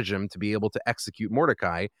stratagem to be able to execute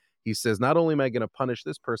Mordecai, he says, not only am I going to punish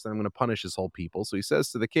this person, I'm going to punish his whole people. So he says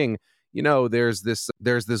to the king, there's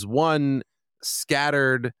this one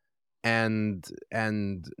scattered and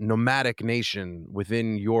nomadic nation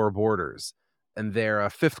within your borders, and they're a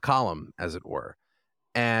fifth column, as it were.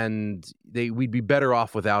 and we'd be better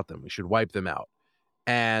off without them. We should wipe them out.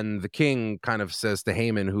 And the king kind of says to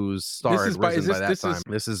Haman, whose star had risen by that time,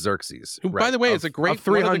 this is Xerxes, who, right, by the way, is a great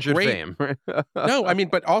 300 fame. No, I mean,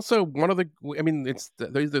 but also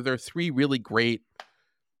there are three really great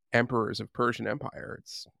emperors of Persian Empire.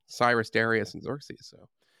 It's Cyrus, Darius, and Xerxes. So,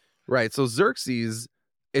 right. So Xerxes,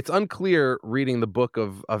 it's unclear reading the book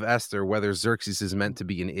of Esther whether Xerxes is meant to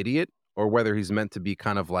be an idiot or whether he's meant to be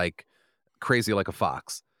kind of like crazy like a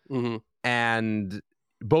fox. mm-hmm. And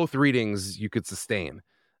both readings you could sustain.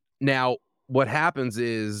 Now, what happens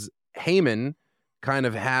is Haman kind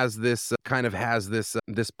of has this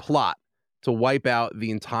plot to wipe out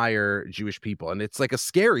the entire Jewish people. And it's like a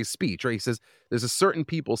scary speech, right? He says, there's a certain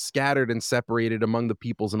people scattered and separated among the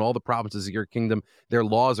peoples in all the provinces of your kingdom. Their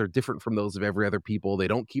laws are different from those of every other people. They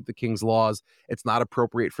don't keep the king's laws. It's not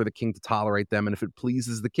appropriate for the king to tolerate them. And if it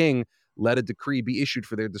pleases the king, let a decree be issued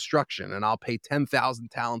for their destruction. And I'll pay 10,000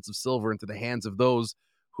 talents of silver into the hands of those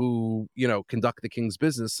who, conduct the king's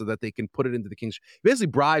business so that they can put it into the king's. He basically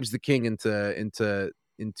bribes the king into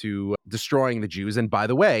destroying the Jews. And by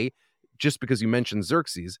the way, just because you mentioned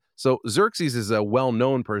Xerxes, so Xerxes is a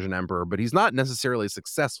well-known Persian emperor, but he's not necessarily a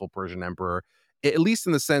successful Persian emperor, at least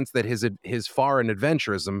in the sense that his foreign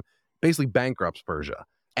adventurism basically bankrupts Persia.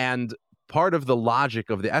 And part of the logic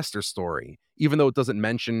of the Esther story, even though it doesn't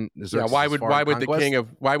mention Xerxes' why would conquest,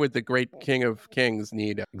 the great king of kings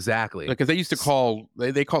need exactly, because they used to call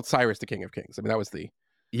they called Cyrus the king of kings. I mean, that was the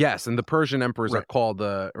yes, and the Persian emperors are called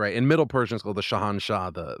in Middle Persian it's called the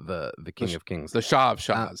Shahanshah, the king of kings, the Shah of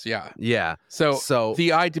Shahs. Yeah. So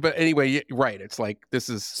the idea, but anyway, right? It's like this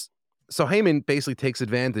is. So Haman basically takes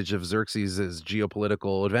advantage of Xerxes'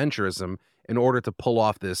 geopolitical adventurism in order to pull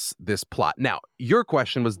off this plot. Now, your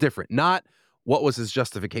question was different. Not what was his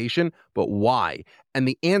justification, but why. And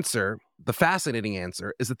the answer, the fascinating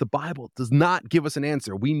answer, is that the Bible does not give us an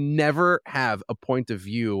answer. We never have a point of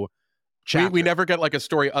view chapter. We never get like a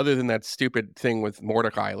story other than that stupid thing with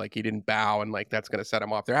Mordecai, like he didn't bow and like that's going to set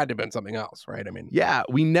him off. There had to have been something else, right? I mean, yeah,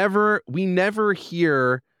 we never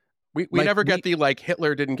hear. We never get the like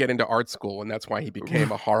Hitler didn't get into art school and that's why he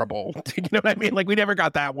became a horrible. You know what I mean? Like we never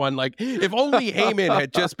got that one. Like if only Haman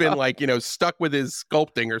had just been like stuck with his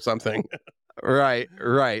sculpting or something. Right.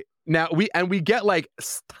 Now we get like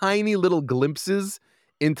tiny little glimpses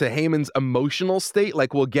into Haman's emotional state.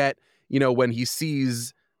 Like we'll get when he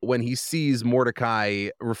sees Mordecai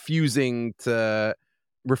refusing to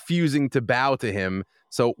bow to him.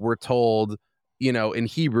 So we're told. In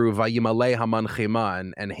Hebrew, Vayimale Haman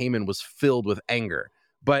Cheman, and Haman was filled with anger.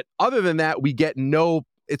 But other than that, we get no,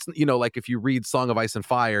 it's, like if you read Song of Ice and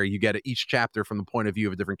Fire, you get each chapter from the point of view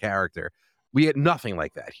of a different character. We get nothing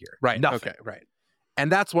like that here. Right. Nothing. Okay. Right.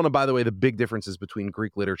 And that's one of, by the way, the big differences between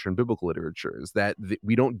Greek literature and biblical literature is that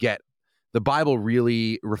we don't get, the Bible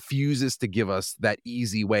really refuses to give us that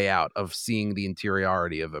easy way out of seeing the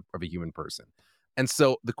interiority of a human person. And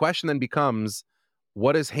so the question then becomes,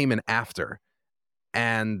 what is Haman after?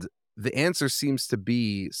 And the answer seems to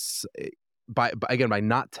be, by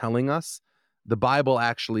not telling us, the Bible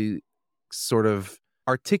actually sort of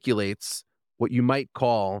articulates what you might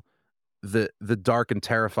call the dark and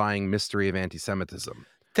terrifying mystery of anti-Semitism.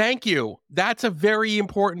 Thank you. That's a very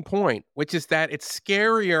important point, which is that it's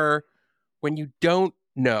scarier when you don't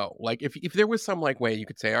know. Like if there was some like way you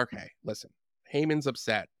could say, okay, listen, Haman's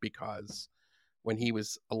upset because when he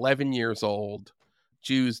was 11 years old,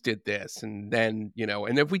 Jews did this, and then,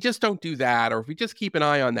 and if we just don't do that, or if we just keep an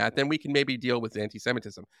eye on that, then we can maybe deal with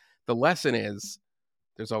anti-Semitism. The lesson is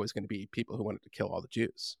there's always going to be people who wanted to kill all the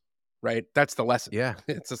Jews, right? That's the lesson. Yeah.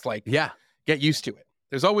 It's just like, yeah, get used to it.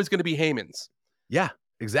 There's always going to be Hamans. Yeah,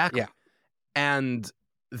 exactly. Yeah. And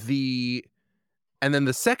then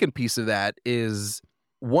the second piece of that is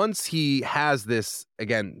once he has this,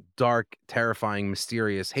 again, dark, terrifying,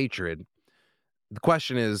 mysterious hatred, the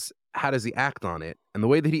question is, how does he act on it? And the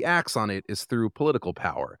way that he acts on it is through political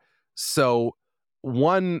power. So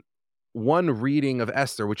one reading of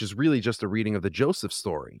Esther, which is really just a reading of the Joseph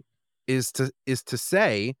story, is to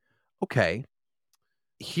say, okay,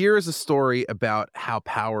 here is a story about how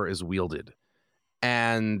power is wielded.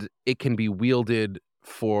 And it can be wielded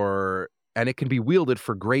for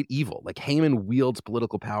great evil. Like Haman wields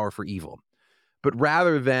political power for evil. But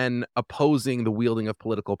rather than opposing the wielding of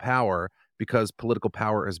political power because political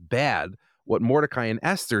power is bad, what Mordecai and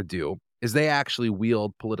Esther do is they actually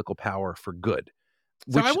wield political power for good.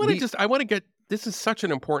 So I want to get, this is such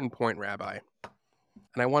an important point, Rabbi,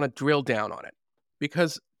 and I want to drill down on it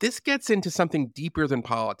because this gets into something deeper than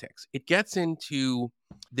politics. It gets into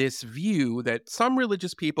this view that some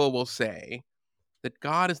religious people will say that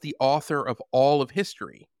God is the author of all of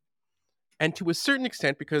history. And to a certain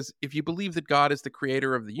extent, because if you believe that God is the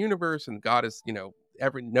creator of the universe and God is,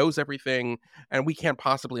 knows everything, and we can't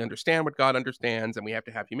possibly understand what God understands, and we have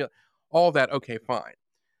to have humility, all that, okay, fine.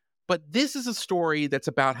 But this is a story that's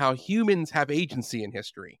about how humans have agency in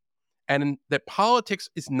history, and that politics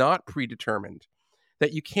is not predetermined,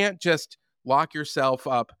 that you can't just lock yourself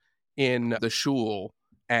up in the shul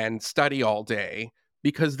and study all day,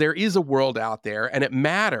 because there is a world out there, and it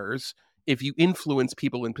matters if you influence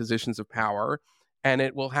people in positions of power, and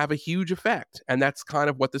it will have a huge effect. And that's kind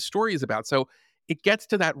of what the story is about. So it gets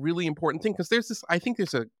to that really important thing, because I think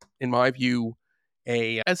there's in my view,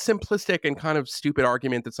 a simplistic and kind of stupid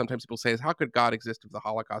argument that sometimes people say is, how could God exist if the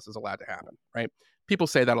Holocaust is allowed to happen, right? People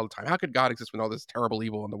say that all the time. How could God exist with all this terrible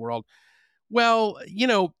evil in the world? Well,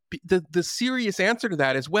 the serious answer to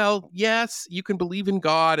that is, well, yes, you can believe in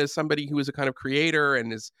God as somebody who is a kind of creator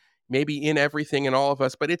and is maybe in everything and all of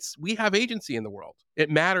us, but we have agency in the world. It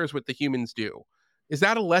matters what the humans do. Is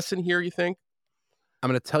that a lesson here, you think? I'm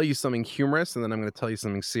going to tell you something humorous, and then I'm going to tell you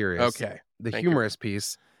something serious. Okay. The humorous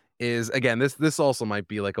piece is, again, this also might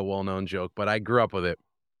be like a well-known joke, but I grew up with it.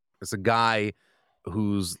 It's a guy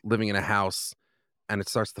who's living in a house, and it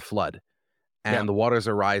starts to flood. And the waters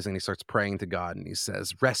are rising. He starts praying to God, and he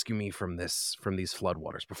says, "Rescue me from these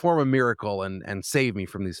floodwaters. Perform a miracle and save me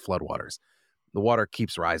from these floodwaters." The water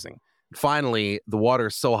keeps rising. Finally, the water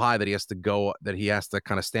is so high that he has to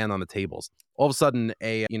kind of stand on the tables. All of a sudden,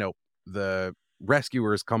 the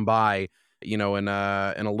rescuers come by, in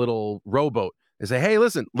a little rowboat. They say, "Hey,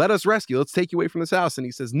 listen, let us rescue. Let's take you away from this house." And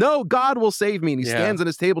he says, "No, God will save me." And he stands on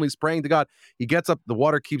his table and he's praying to God. He gets up. The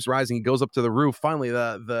water keeps rising. He goes up to the roof. Finally,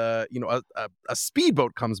 a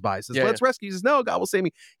speedboat comes by. He says, "Let's rescue." He says, "No, God will save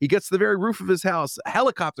me." He gets to the very roof of his house. A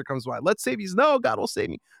helicopter comes by. "Let's save you." He says, "No, God will save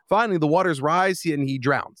me." Finally, the waters rise and he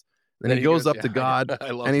drowns. Then he goes up to God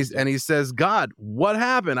and he says, "God, what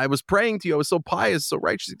happened? I was praying to you. I was so pious, so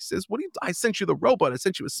righteous." He says, I sent you the rowboat. I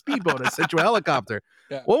sent you a speedboat. I sent you a helicopter.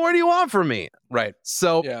 Well, what do you want from me?" Right.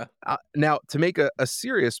 So now, to make a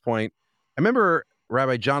serious point, I remember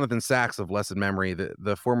Rabbi Jonathan Sachs of blessed memory,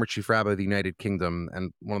 the former chief rabbi of the United Kingdom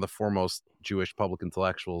and one of the foremost Jewish public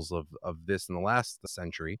intellectuals of this in the last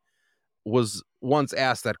century, was once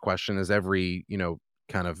asked that question, as every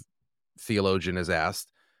kind of theologian is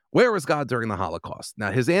asked, where was God during the Holocaust?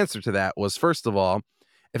 Now, his answer to that was, first of all,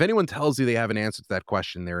 if anyone tells you they have an answer to that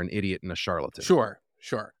question, they're an idiot and a charlatan. Sure.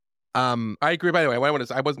 I agree. By the way,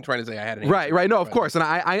 I wasn't trying to say I had an answer. Right. No, of course, and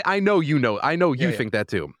I know you know. I know you think that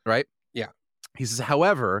too, right? Yeah. He says,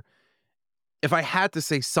 however, if I had to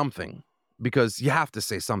say something, because you have to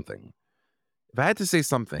say something, if I had to say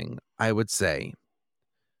something, I would say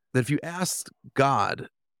that if you asked God,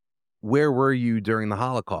 where were you during the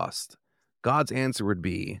Holocaust? God's answer would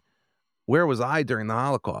be, where was I during the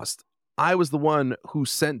Holocaust? I was the one who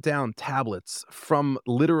sent down tablets from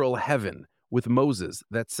literal heaven with Moses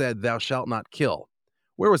that said, "Thou shalt not kill."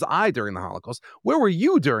 Where was I during the Holocaust? Where were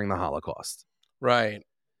you during the Holocaust? Right.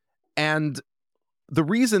 And the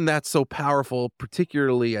reason that's so powerful,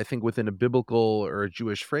 particularly, I think, within a biblical or a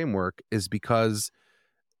Jewish framework, is because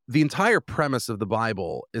the entire premise of the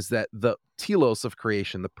Bible is that the telos of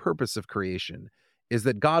creation, the purpose of creation, is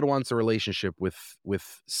that God wants a relationship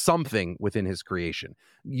with something within his creation.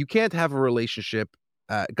 You can't have a relationship,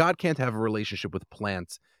 God can't have a relationship with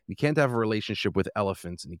plants. You can't have a relationship with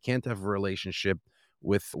elephants, and you can't have a relationship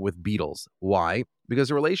with beetles. Why? Because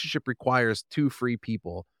a relationship requires two free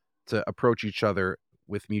people to approach each other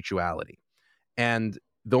with mutuality. And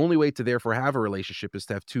the only way to therefore have a relationship is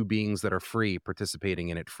to have two beings that are free, participating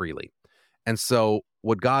in it freely. And so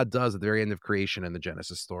what God does at the very end of creation in the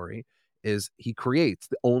Genesis story is he creates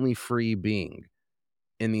the only free being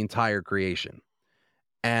in the entire creation.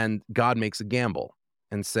 And God makes a gamble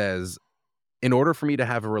and says, in order for me to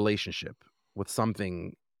have a relationship with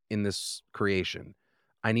something in this creation,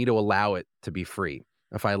 I need to allow it to be free.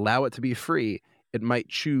 If I allow it to be free, it might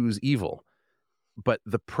choose evil. But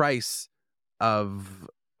the price of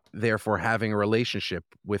therefore having a relationship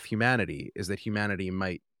with humanity is that humanity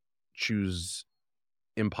might choose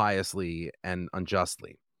impiously and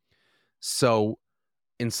unjustly. So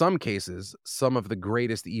in some cases, some of the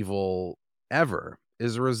greatest evil ever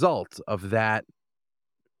is a result of that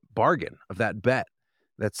bargain, of that bet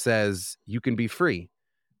that says you can be free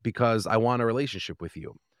because I want a relationship with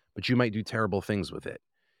you, but you might do terrible things with it.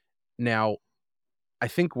 Now, I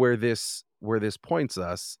think where this points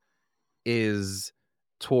us is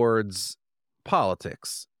towards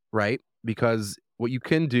politics, right? Because what you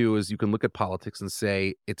can do is you can look at politics and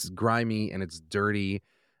say it's grimy and it's dirty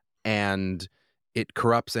and it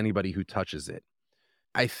corrupts anybody who touches it.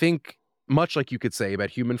 I think much like you could say about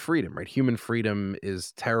human freedom, right? Human freedom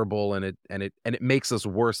is terrible, and it makes us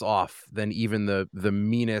worse off than even the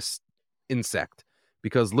meanest insect,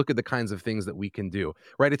 because look at the kinds of things that we can do,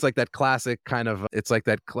 right? It's like that classic kind of, it's like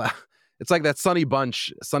that Sonny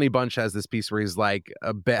Bunch. Sonny Bunch has this piece where he's like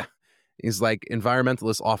he's like,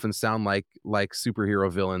 environmentalists often sound like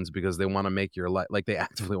superhero villains because they want to make your life, like they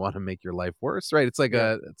actively want to make your life worse, right? It's like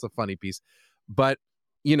it's a funny piece, but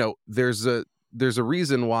there's a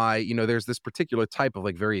reason why, there's this particular type of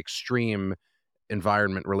like very extreme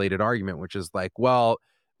environment related argument, which is like, well,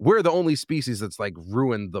 we're the only species that's like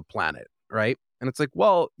ruined the planet, right? And it's like,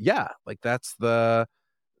 well, yeah, like that's the,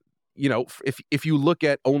 if you look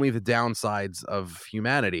at only the downsides of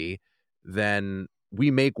humanity, then we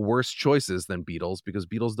make worse choices than beetles because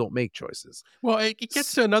beetles don't make choices. Well, it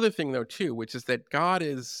gets to another thing though too, which is that God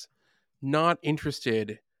is not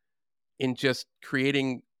interested in just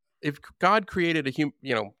creating. If God created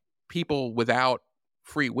people without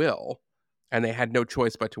free will, and they had no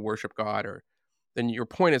choice but to worship God, then your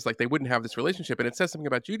point is like they wouldn't have this relationship. And it says something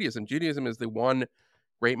about Judaism. Judaism is the one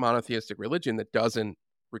great monotheistic religion that doesn't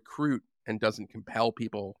recruit and doesn't compel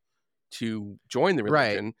people to join the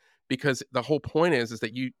religion, right? Because the whole point is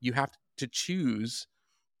that you have to choose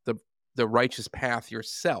the righteous path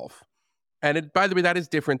yourself. And by the way, that is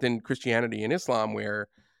different than Christianity and Islam, where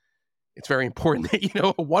it's very important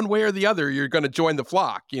that, one way or the other, you're going to join the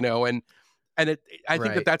flock, and I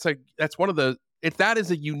think that's one of that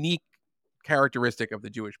is a unique characteristic of the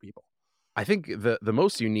Jewish people. I think the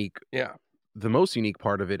most unique, the most unique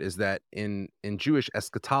part of it is that in Jewish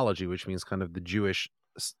eschatology, which means kind of the Jewish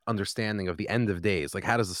understanding of the end of days, like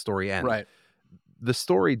how does the story end? Right. The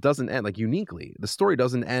story doesn't end, like uniquely, the story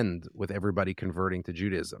doesn't end with everybody converting to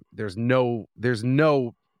Judaism. There's no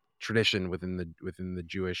tradition within the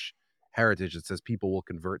Jewish heritage that says people will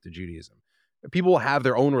convert to Judaism. People will have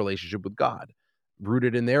their own relationship with God,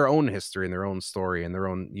 rooted in their own history and their own story and their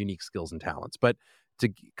own unique skills and talents. But to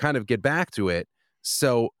kind of get back to it,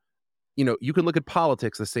 so, you can look at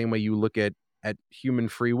politics the same way you look at human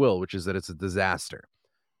free will, which is that it's a disaster.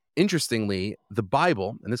 Interestingly, the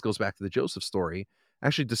Bible, and this goes back to the Joseph story,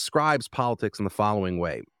 actually describes politics in the following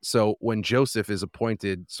way. So when Joseph is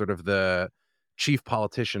appointed sort of the chief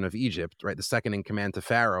politician of Egypt, right, the second in command to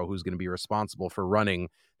Pharaoh, who's going to be responsible for running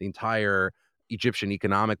the entire Egyptian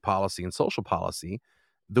economic policy and social policy,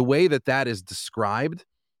 the way that is described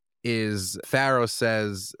is Pharaoh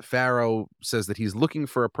says that he's looking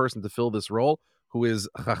for a person to fill this role who is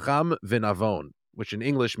chacham v'navon, which in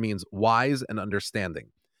English means wise and understanding.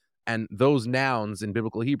 And those nouns in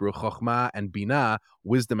biblical Hebrew, chokhmah and binah,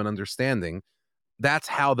 wisdom and understanding, that's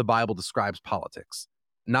how the Bible describes politics.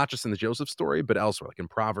 Not just in the Joseph story, but elsewhere, like in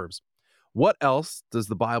Proverbs. What else does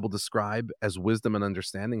the Bible describe as wisdom and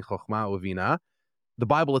understanding, chokhmah uvinah? The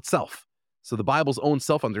Bible itself. So the Bible's own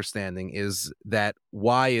self-understanding is that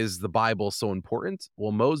why is the Bible so important?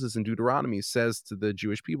 Well, Moses in Deuteronomy says to the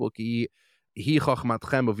Jewish people, Hi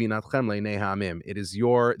chokhmatchem uvinatchem leinei ha'amim.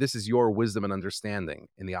 This is your wisdom and understanding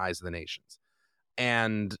in the eyes of the nations.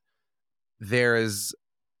 And there is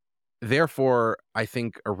therefore, I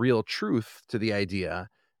think, a real truth to the idea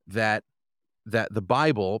that the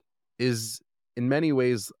Bible is in many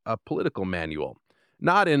ways a political manual,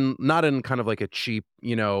 not in kind of like a cheap,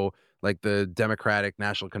 like the Democratic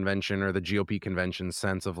National Convention or the GOP convention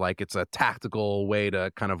sense of like it's a tactical way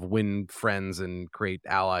to kind of win friends and create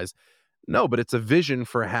allies. No, but it's a vision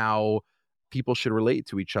for how people should relate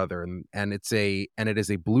to each other, and it is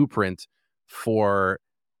a blueprint for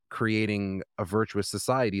creating a virtuous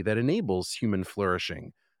society that enables human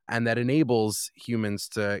flourishing and that enables humans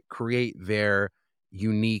to create their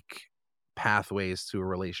unique pathways to a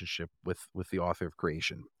relationship with the author of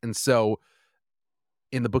creation. And so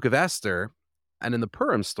in the book of Esther and in the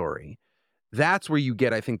Purim story, that's where you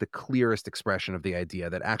get, I think, the clearest expression of the idea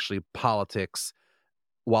that actually politics,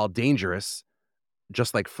 while dangerous,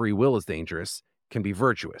 just like free will is dangerous, can be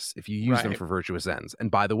virtuous if you use them for virtuous ends.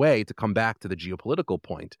 And by the way, to come back to the geopolitical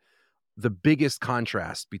point, the biggest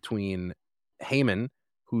contrast between Haman,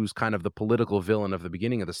 who's kind of the political villain of the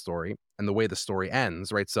beginning of the story, and the way the story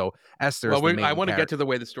ends, right? So Esther. Well, I want to get to the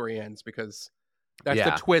way the story ends because that's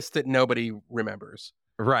the twist that nobody remembers.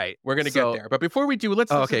 Right. We're going to get there. But before we do,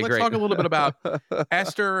 let's talk a little bit about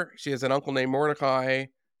Esther. She has an uncle named Mordecai.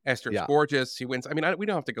 Esther's gorgeous. She wins. I mean, we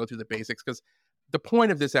don't have to go through the basics because the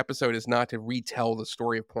point of this episode is not to retell the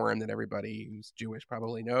story of Purim that everybody who's Jewish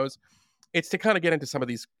probably knows. It's to kind of get into some of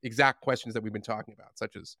these exact questions that we've been talking about,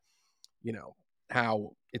 such as,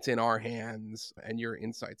 how it's in our hands and your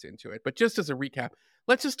insights into it. But just as a recap,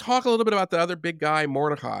 let's just talk a little bit about the other big guy,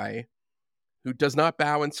 Mordecai, who does not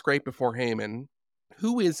bow and scrape before Haman.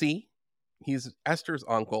 Who is he? He's Esther's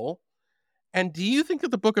uncle. And do you think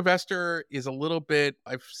that the Book of Esther is a little bit,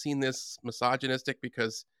 I've seen this, misogynistic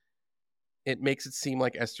because it makes it seem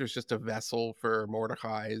like Esther's just a vessel for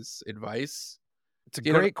Mordecai's advice? It's a Do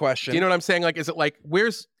you know, great question. do you know what I'm saying? Like, is it like,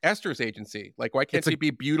 where's Esther's agency? Like, why can't It's a- she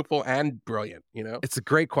be beautiful and brilliant, you know? It's a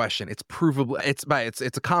great question. It's provably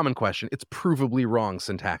it's a common question. It's provably wrong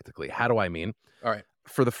syntactically. How do I mean? All right.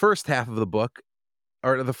 For the first half of the book,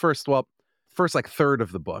 or the first like third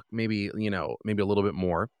of the book, maybe a little bit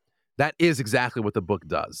more, that is exactly what the book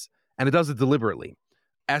does. And it does it deliberately.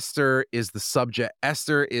 Esther is the subject.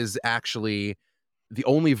 Esther is actually the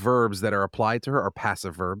only verbs that are applied to her are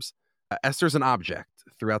passive verbs. Esther's an object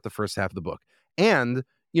throughout the first half of the book. And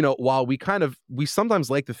while we sometimes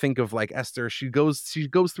like to think of like Esther, she goes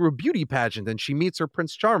through a beauty pageant and she meets her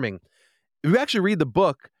Prince Charming. If you actually read the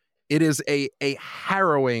book, it is a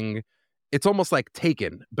harrowing. It's almost like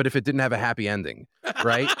Taken, but if it didn't have a happy ending,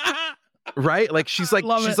 right? Right? Like she's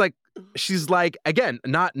like again,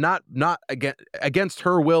 not against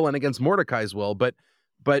her will and against Mordecai's will, but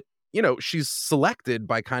she's selected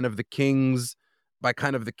by kind of the king's,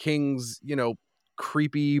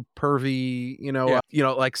 creepy, pervy,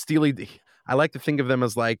 like Steely. I like to think of them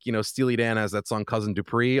as like, Steely Dan has that song Cousin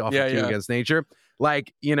Dupree off of King Against Nature.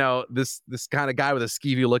 Like, this kind of guy with a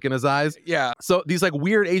skeevy look in his eyes. Yeah. So these like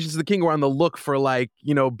weird agents of the king who are on the look for like,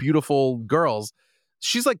 beautiful girls.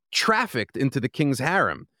 She's like trafficked into the king's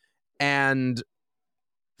harem. And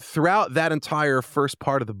throughout that entire first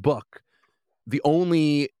part of the book, the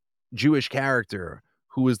only Jewish character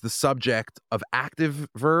who is the subject of active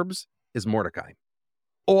verbs is Mordecai.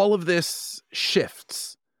 All of this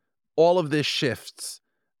shifts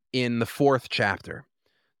in the fourth chapter.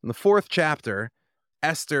 In the fourth chapter,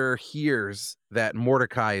 Esther hears that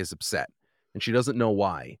Mordecai is upset and she doesn't know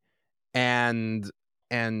why. And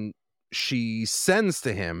she sends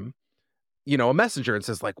to him, a messenger and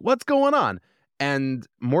says like, what's going on? And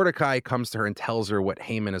Mordecai comes to her and tells her what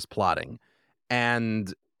Haman is plotting.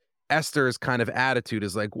 And Esther's kind of attitude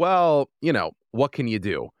is like, well, what can you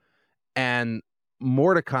do? And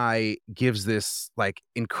Mordecai gives this like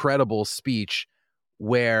incredible speech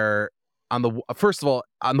where on the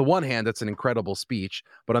one hand, it's an incredible speech,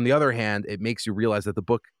 but on the other hand, it makes you realize that the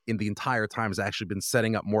book in the entire time has actually been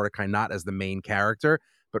setting up Mordecai not as the main character,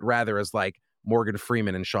 but rather as like Morgan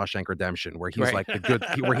Freeman in Shawshank Redemption, where he's like the good,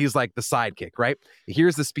 where he's like the sidekick, right?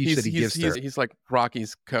 Here's the speech that he gives her. He's like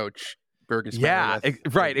Rocky's coach. Yeah,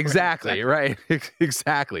 right, exactly, right,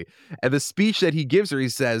 exactly. And the speech that he gives her, he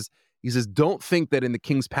says, don't think that in the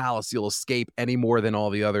king's palace you'll escape any more than all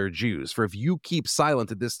the other Jews. For if you keep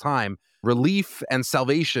silent at this time, relief and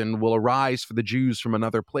salvation will arise for the Jews from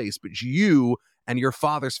another place, but you and your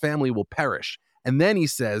father's family will perish. And then he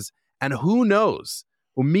says, and who knows?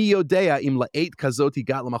 One of the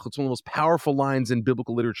most powerful lines in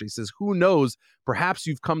biblical literature. He says, who knows? Perhaps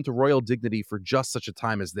you've come to royal dignity for just such a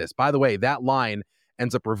time as this. By the way, that line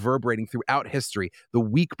ends up reverberating throughout history. The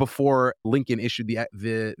week before Lincoln issued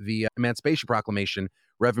the Emancipation Proclamation,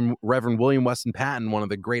 Reverend William Weston Patton, one of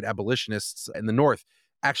the great abolitionists in the North,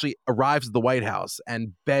 actually arrives at the White House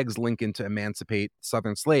and begs Lincoln to emancipate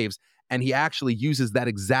Southern slaves. And he actually uses that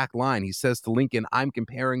exact line. He says to Lincoln, I'm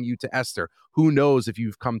comparing you to Esther. Who knows if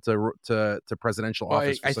you've come to presidential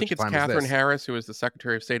office for I such think a it's time as Catherine this. Harris, who was the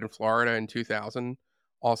Secretary of State in Florida in 2000,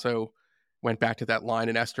 also went back to that line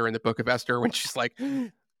in Esther, in the Book of Esther, when she's like,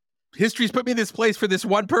 history's put me in this place for this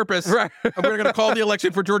one purpose. Right. I'm going to call the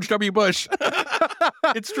election for George W. Bush.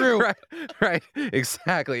 It's true. Right.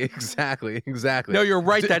 Exactly. No, you're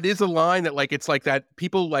right. That is a line that like, it's like that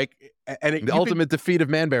people like, and the ultimate defeat of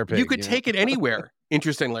Man Bear Pig. You could take it anywhere.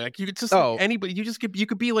 Interestingly, like you could just anybody. You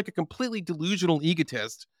could be like a completely delusional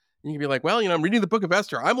egotist. And you could be like, well, I'm reading the Book of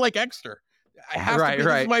Esther. I'm like Esther. I have to be,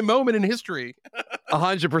 this is my moment in history.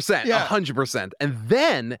 100%. 100%. And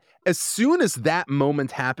then as soon as that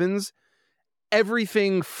moment happens,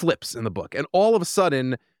 everything flips in the book. And all of a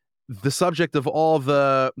sudden, the subject of all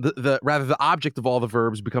the object of all the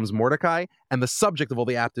verbs becomes Mordecai, and the subject of all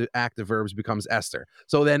the active verbs becomes Esther.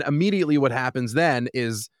 So then immediately what happens then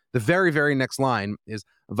is the very, very next line is,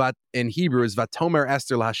 in Hebrew, is Vatomer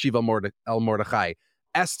Esther lahashiv el Mordechai.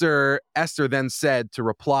 Esther then said to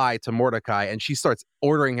reply to Mordecai, and she starts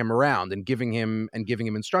ordering him around and giving him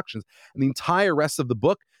instructions. And the entire rest of the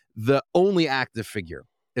book, the only active figure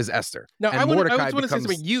is Esther. Now, and I Mordecai want to say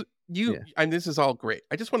something. And this is all great.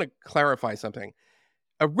 I just want to clarify something.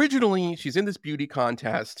 Originally, she's in this beauty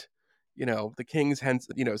contest. The king's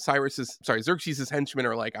Xerxes' henchmen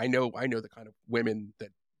are like, I know the kind of women that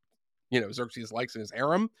Xerxes likes in his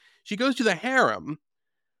harem. She goes to the harem.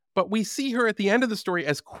 But we see her at the end of the story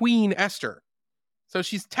as Queen Esther. So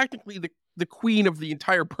she's technically the queen of the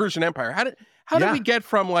entire Persian Empire. How did we get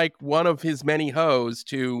from like one of his many hoes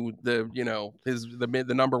to the,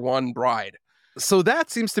 the number one bride? So that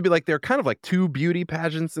seems to be like, they're kind of like two beauty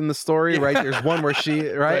pageants in the story, right? There's one where she,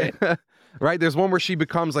 right? Right. There's one where she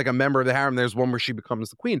becomes like a member of the harem. There's one where she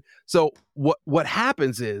becomes the queen. So what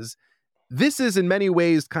happens is, this is in many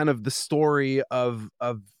ways kind of the story of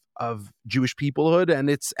Jewish peoplehood, and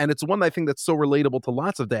it's one I think that's so relatable to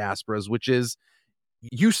lots of diasporas, which is,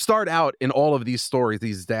 you start out in all of these stories,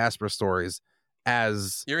 these diaspora stories,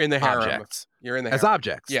 as you're in the harem. Objects. You're in the as harem.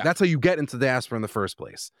 objects. Yeah. That's how you get into diaspora in the first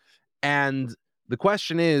place. And the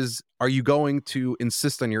question is, are you going to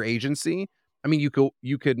insist on your agency? I mean, you could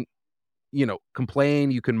complain,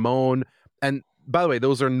 you can moan, and by the way,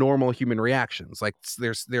 those are normal human reactions. Like,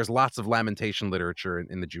 there's lots of lamentation literature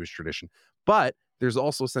in the Jewish tradition, but there's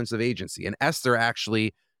also a sense of agency. And Esther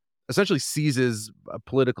actually essentially seizes a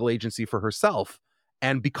political agency for herself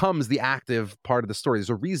and becomes the active part of the story. There's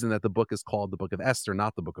a reason that the book is called the Book of Esther,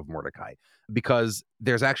 not the Book of Mordecai, because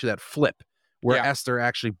there's actually that flip where Esther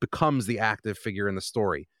actually becomes the active figure in the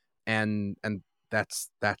story, and that's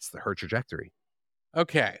her trajectory.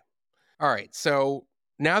 Okay. All right. So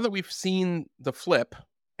now that we've seen the flip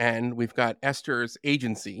and we've got Esther's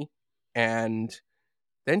agency, and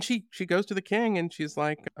then she goes to the king and she's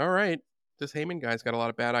like, all right, this Haman guy's got a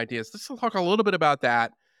lot of bad ideas. Let's talk a little bit about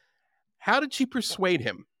that. How did she persuade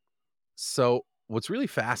him? So what's really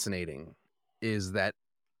fascinating is that,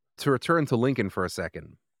 to return to Lincoln for a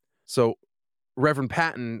second, so Reverend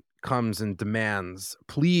Patton comes and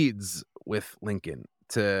pleads with Lincoln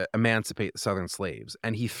to emancipate the Southern slaves.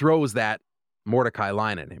 And he throws that Mordecai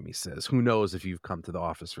line at him. He says, who knows if you've come to the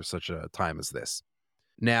office for such a time as this?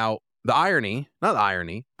 Now, not the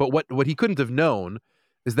irony, but what he couldn't have known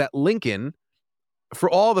is that Lincoln, for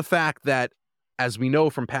all the fact that, as we know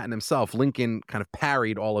from Patton himself, Lincoln kind of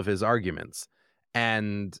parried all of his arguments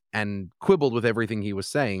and quibbled with everything he was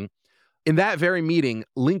saying. In that very meeting,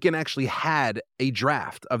 Lincoln actually had a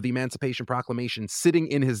draft of the Emancipation Proclamation sitting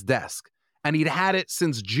in his desk, and he'd had it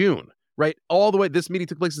since June, right? All the way, this meeting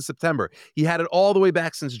took place in September. He had it all the way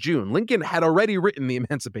back since June. Lincoln had already written the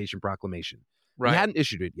Emancipation Proclamation. Right. He hadn't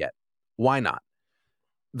issued it yet. Why not?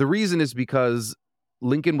 The reason is because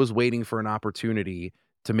Lincoln was waiting for an opportunity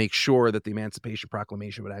to make sure that the Emancipation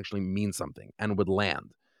Proclamation would actually mean something and would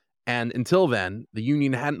land. And until then, the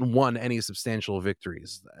Union hadn't won any substantial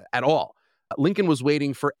victories at all. Lincoln was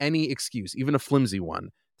waiting for any excuse, even a flimsy one,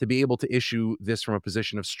 to be able to issue this from a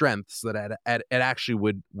position of strength so that it actually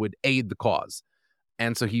would aid the cause.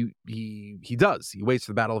 And so he does. He waits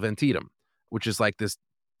for the Battle of Antietam, which is like this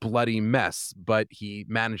bloody mess, but he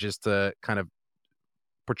manages to kind of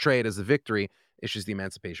portray it as a victory, issues the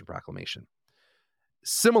Emancipation Proclamation.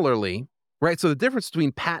 Similarly, right, so the difference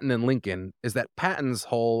between Patton and Lincoln is that Patton's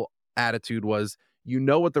whole attitude was, you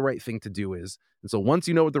know what the right thing to do is. And so once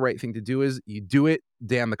you know what the right thing to do is, you do it,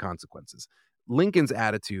 damn the consequences. Lincoln's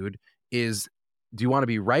attitude is, do you want to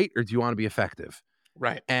be right or do you want to be effective?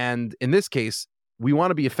 Right. And in this case, we want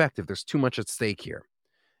to be effective. There's too much at stake here.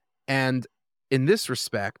 And in this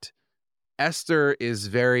respect, Esther is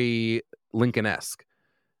very Lincoln-esque.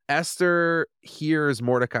 Esther hears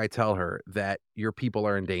Mordecai tell her that your people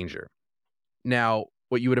are in danger. Now,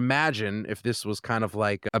 what you would imagine if this was kind of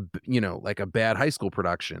like a bad high school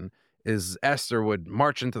production is Esther would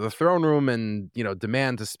march into the throne room and,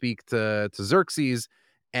 demand to speak to Xerxes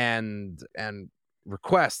and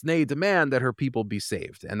request, nay, demand that her people be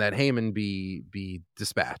saved and that Haman be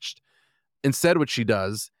dispatched. Instead, what she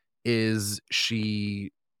does is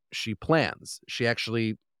she plans. She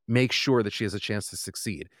actually makes sure that she has a chance to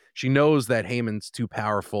succeed. She knows that Haman's too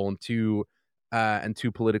powerful and too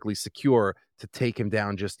politically secure to take him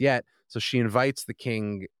down just yet. So she invites the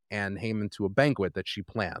king and Haman to a banquet that she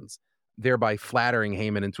plans, thereby flattering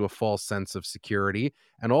Haman into a false sense of security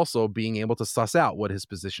and also being able to suss out what his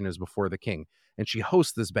position is before the king. And she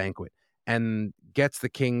hosts this banquet and gets the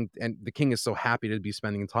king, and the king is so happy to be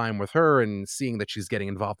spending time with her and seeing that she's getting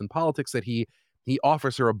involved in politics that he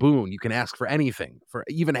offers her a boon. You can ask for anything, for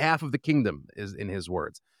even half of the kingdom, is in his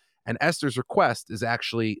words. And Esther's request is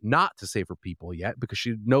actually not to save her people yet because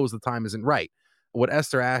she knows the time isn't right. What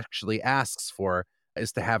Esther actually asks for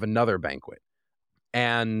is to have another banquet.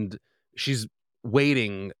 And she's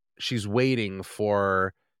waiting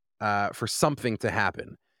for something to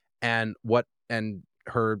happen. And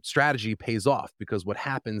her strategy pays off, because what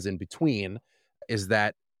happens in between is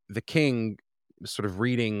that the king is sort of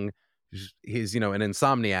reading his, an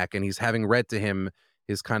insomniac, and he's having read to him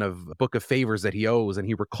his kind of book of favors that he owes, and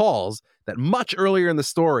he recalls that much earlier in the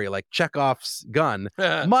story, like Chekhov's gun,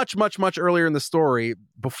 much, much, much earlier in the story,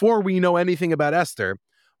 before we know anything about Esther,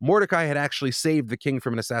 Mordecai had actually saved the king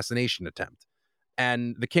from an assassination attempt.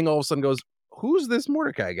 And the king all of a sudden goes, who's this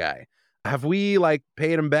Mordecai guy? Have we like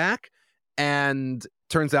paid him back? And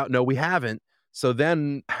turns out, no, we haven't. So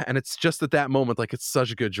then, and it's just at that moment, like it's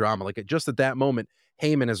such a good drama. Like just at that moment,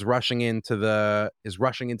 Haman is rushing into the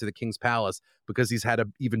king's palace because he's had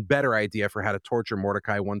an even better idea for how to torture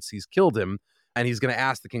Mordecai once he's killed him. And he's going to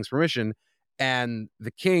ask the king's permission. And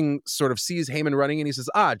the king sort of sees Haman running and he says,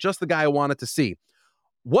 just the guy I wanted to see.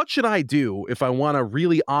 What should I do if I want to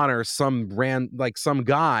really honor some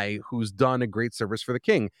guy who's done a great service for the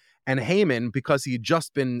king? And Haman, because he had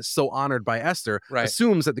just been so honored by Esther,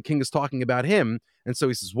 assumes that the king is talking about him. And so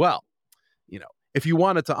he says, well, if you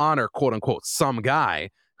wanted to honor, quote unquote, some guy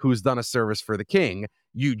who's done a service for the king,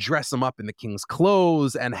 you dress him up in the king's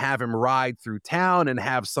clothes and have him ride through town and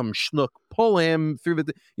have some schnook pull him through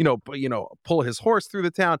pull his horse through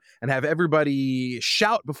the town and have everybody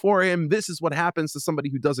shout before him. This is what happens to somebody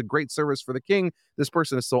who does a great service for the king. This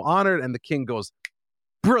person is so honored. And the king goes,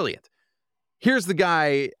 brilliant. Here's the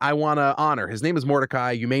guy I want to honor. His name is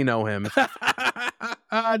Mordecai. You may know him.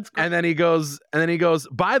 And then he goes,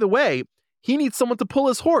 by the way, he needs someone to pull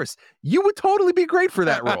his horse. You would totally be great for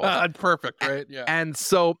that role. Perfect, right? Yeah. And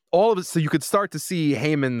so so you could start to see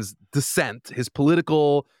Haman's descent, his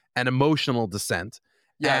political and emotional descent.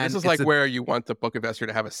 Yeah, and this is like where you want the Book of Esther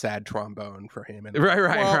to have a sad trombone for Haman.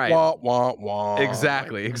 Right. Wah, wah, wah.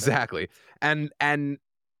 Exactly. And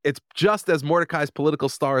it's just as Mordecai's political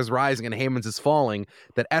star is rising and Haman's is falling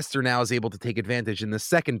that Esther now is able to take advantage in the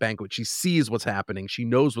second banquet. She sees what's happening. She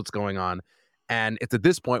knows what's going on. And it's at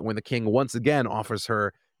this point when the king once again offers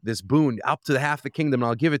her this boon, up to half the kingdom, and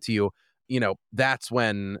I'll give it to you. That's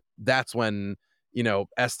when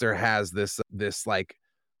Esther has this like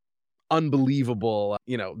unbelievable,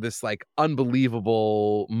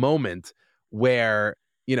 unbelievable moment where,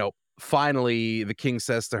 finally the king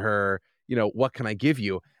says to her, what can I give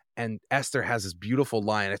you? And Esther has this beautiful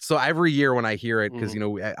line. It's so every year when I hear it, because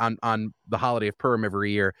on the holiday of Purim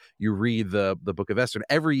every year you read the Book of Esther. And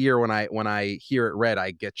every year when I hear it read,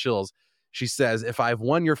 I get chills. She says, "If I've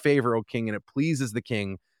won your favor, O king, and it pleases the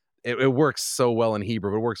king," it works so well in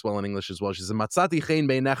Hebrew, but it works well in English as well. She says, "Matzati chen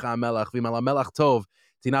beinecha hamelach v'mal hamelach tov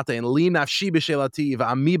tinata in li nafshi b'shelati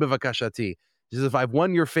v'ami b'vakashati." She says, "If I've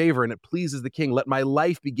won your favor and it pleases the king, let my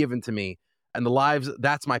life be given to me. And the lives,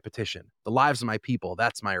 that's my petition. The lives of my people,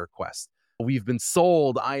 that's my request. We've been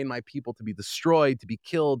sold, I and my people, to be destroyed, to be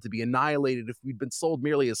killed, to be annihilated. If we'd been sold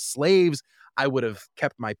merely as slaves, I would have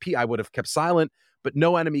kept silent, but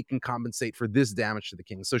no enemy can compensate for this damage to the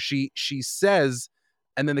king." So she says,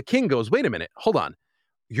 and then the king goes, wait a minute, hold on.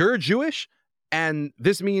 You're Jewish? And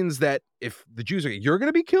this means that if the Jews you're going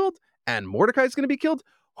to be killed and Mordecai's going to be killed?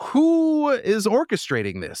 Who is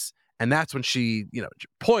orchestrating this? And that's when she,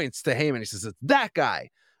 points to Haman. He says, "It's that guy."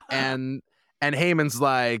 And Haman's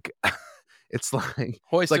like, it's like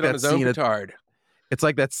hoisted like on his own petard. It's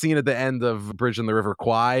like that scene at the end of Bridge on the River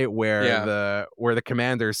Kwai where the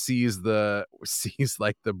commander sees the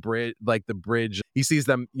bridge. He sees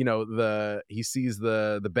them, he sees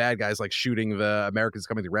the bad guys like shooting the Americans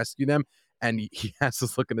coming to rescue them, and he has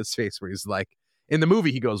this look in his face where he's like, in the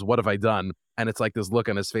movie he goes, "What have I done?" And it's like this look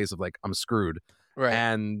on his face of like, I'm screwed. Right.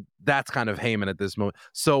 And that's kind of Haman at this moment.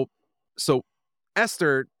 So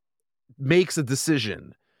Esther makes a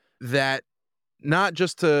decision that not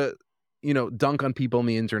just to, dunk on people on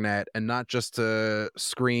the internet and not just to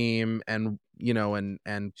scream and,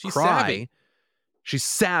 and she's cry. Savvy. She's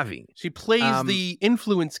savvy. She plays the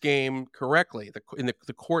influence game correctly,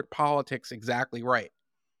 the court politics exactly right.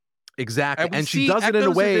 Exactly. And she does it in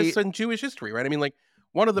a way. Of this in Jewish history, right? I mean, like,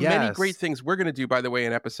 one of the many great things we're going to do, by the way,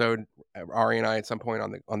 an episode, Ari and I, at some point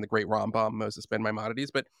on the great Rambam, Moses Ben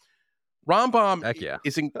Maimonides, but Rambam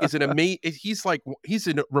is an amazing. He's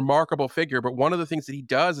a remarkable figure. But one of the things that he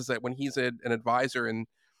does is that when he's an advisor in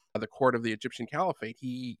the court of the Egyptian Caliphate,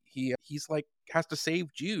 he's like has to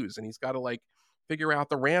save Jews, and he's got to like figure out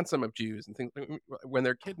the ransom of Jews and things when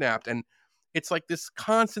they're kidnapped. And it's like this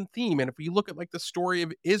constant theme. And if you look at like the story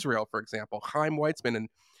of Israel, for example, Chaim Weizmann and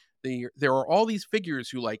there are all these figures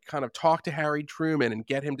who like kind of talk to Harry Truman and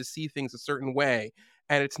get him to see things a certain way.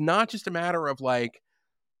 And it's not just a matter of like,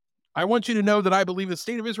 I want you to know that I believe the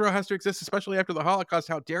state of Israel has to exist, especially after the Holocaust.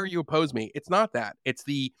 How dare you oppose me? It's not that. It's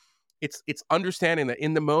understanding that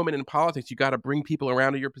in the moment in politics, you got to bring people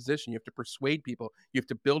around to your position. You have to persuade people. You have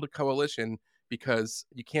to build a coalition because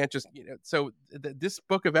you can't just, so this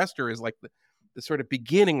Book of Esther is like the sort of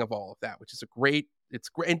beginning of all of that, which is it's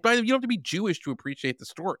great. And by the way, you don't have to be Jewish to appreciate the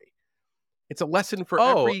story. It's a lesson for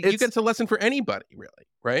it's a lesson for anybody, really,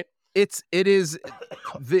 right? It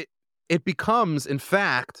becomes, in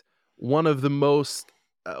fact, one of the most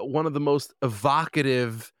one of the most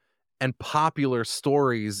evocative and popular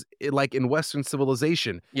stories like in Western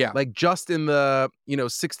civilization. Yeah. Like just in the, you know,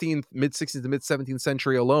 mid 16th to mid 17th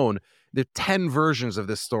century alone, there are 10 versions of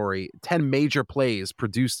this story, 10 major plays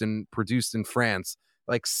produced in France,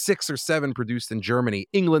 like 6 or 7 produced in Germany.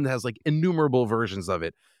 England has like innumerable versions of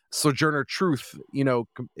it. Sojourner Truth, you know,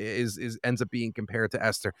 is ends up being compared to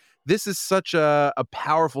Esther. This is such a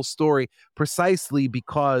powerful story precisely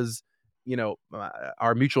because, you know,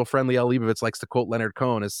 our mutual friend Liel Leibovitz likes to quote Leonard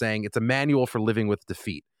Cohen as saying it's a manual for living with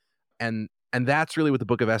defeat. And that's really what the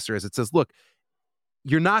Book of Esther is. It says, look,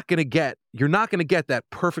 you're not going to get that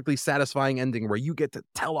perfectly satisfying ending where you get to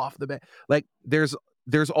tell off the bad. Like there's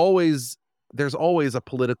always a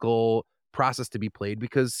political process to be played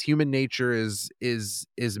because human nature is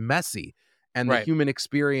messy, and the Right. human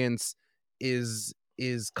experience is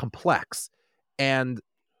complex. And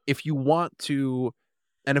if you want to,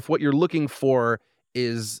 and if what you're looking for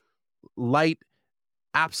is light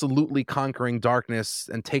absolutely conquering darkness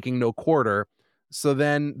and taking no quarter, so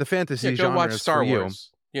then the fantasy Go genre watch is Star for you.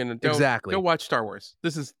 Wars. You know, Exactly. Go watch Star Wars.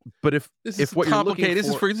 This is what you're looking complicated.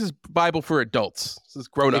 for, This is Bible for adults. This is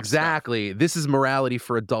grown up. Exactly. Stuff. This is morality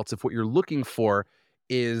for adults. If what you're looking for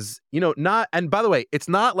is, you know, not, and by the way, it's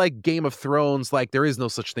not like Game of Thrones, like there is no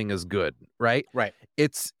such thing as good, right? Right.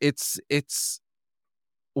 It's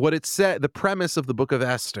what it said. The premise of the Book of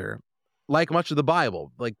Esther, like much of the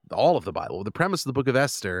Bible, like all of the Bible, the premise of the Book of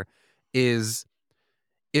Esther is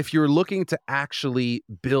if you're looking to actually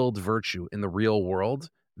build virtue in the real world,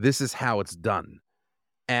 this is how it's done.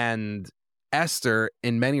 And Esther,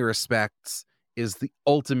 in many respects, is the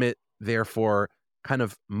ultimate, therefore, kind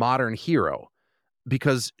of modern hero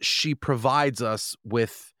because she provides us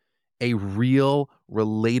with a real,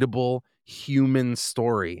 relatable human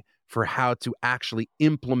story for how to actually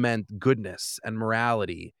implement goodness and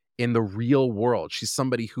morality in the real world. She's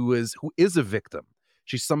somebody who is a victim.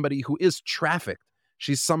 She's somebody who is trafficked.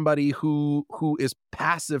 She's somebody who is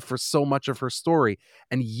passive for so much of her story.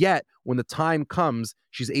 And yet, when the time comes,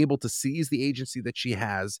 she's able to seize the agency that she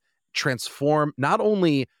has, transform not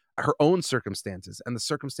only her own circumstances and the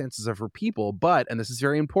circumstances of her people, but, and this is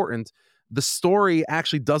very important, the story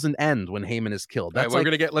actually doesn't end when Haman is killed. That's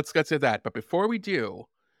let's get to that. But before we do,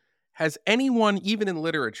 has anyone, even in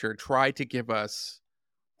literature, tried to give us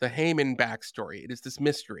the Haman backstory? It is this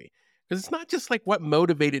mystery. Because it's not just like what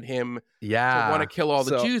motivated him to want to kill all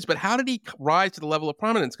the Jews, but how did he rise to the level of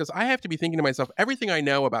prominence? Because I have to be thinking to myself, everything I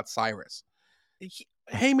know about Cyrus,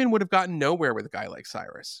 Haman would have gotten nowhere with a guy like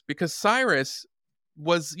Cyrus. Because Cyrus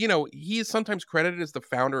was, you know, he is sometimes credited as the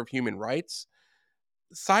founder of human rights.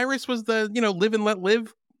 Cyrus was the, you know, live and let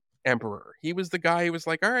live emperor. He was the guy who was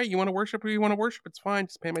like, all right, you want to worship who you want to worship, it's fine,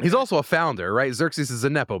 just pay my He's tax. also a founder, right? Xerxes is a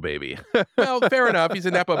Nepo baby. Well, fair enough, he's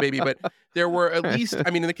a Nepo baby, but there were at least,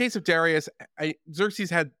 I mean, in the case of Darius,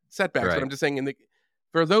 Xerxes had setbacks, Right. but I'm just saying,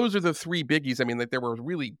 for those are the three biggies. I mean, like there were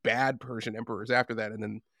really bad Persian emperors after that, and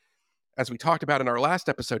then, as we talked about in our last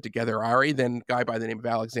episode together, Ari, then a guy by the name of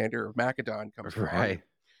Alexander of Macedon comes along, Right.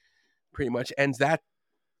 pretty much ends that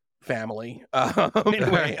family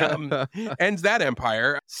anyway, ends that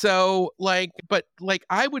empire. So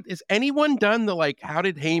has anyone done the, like, how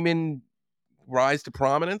did Haman rise to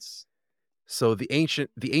prominence? So the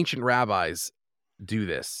ancient rabbis do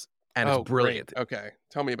this, and it's brilliant. Great. Okay,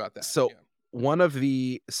 tell me about that. So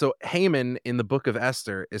Haman in the Book of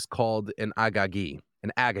Esther is called an Agagi,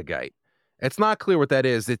 an Agagite. It's not clear what that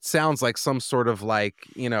is. It sounds like some sort of, like,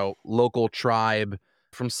 you know, local tribe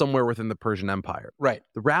from somewhere within the Persian Empire. Right.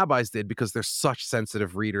 The rabbis did because they're such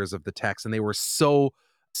sensitive readers of the text, and they were so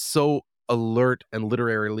alert and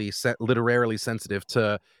literarily sensitive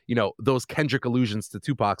to, you know, those Kendrick allusions to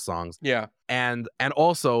Tupac songs. Yeah. And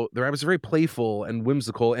also the rabbis are very playful and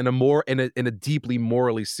whimsical in a deeply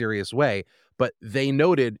morally serious way. But they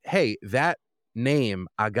noted, hey, that name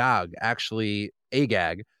Agag actually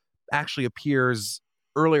appears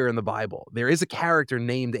earlier in the Bible. There is a character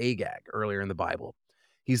named Agag earlier in the Bible.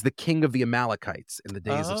 He's the king of the Amalekites in the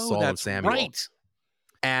days of Saul and Samuel. Right.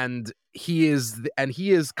 And he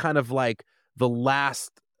is kind of like the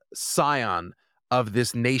last scion of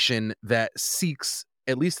this nation that seeks,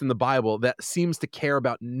 at least in the Bible, that seems to care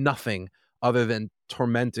about nothing other than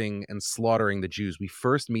tormenting and slaughtering the Jews. We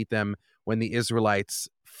first meet them when the Israelites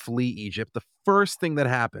flee Egypt. The first thing that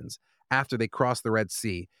happens after they cross the Red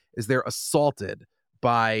Sea is they're assaulted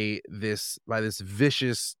by this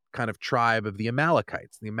vicious kind of tribe of the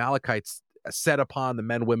Amalekites. The Amalekites set upon the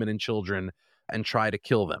men, women, and children and try to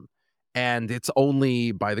kill them. And it's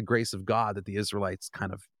only by the grace of God that the Israelites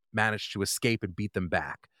kind of managed to escape and beat them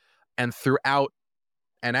back. And throughout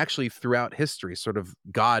and actually throughout history, sort of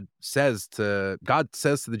God says to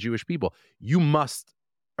the Jewish people, you must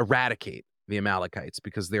eradicate the Amalekites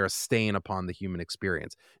because they're a stain upon the human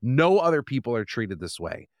experience. No other people are treated this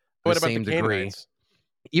way. What about the Canaanites?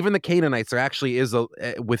 Even the Canaanites, there actually is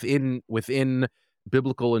within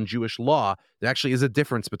biblical and Jewish law, there actually is a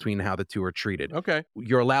difference between how the two are treated. Okay.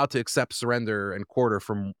 You're allowed to accept surrender and quarter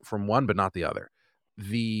from one, but not the other.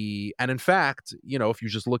 And in fact, if you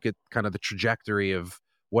just look at kind of the trajectory of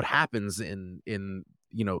what happens in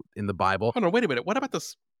the Bible. Oh no, wait a minute. What about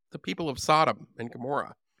the people of Sodom and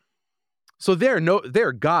Gomorrah? So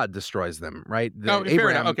there God destroys them, right?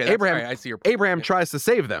 Abraham. Okay, right. I see your point. Abraham tries to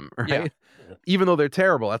save them, right? Yeah. Even though they're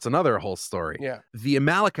terrible, that's another whole story. Yeah. The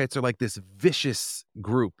Amalekites are like this vicious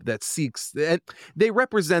group that seeks. They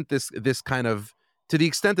represent this kind of, to the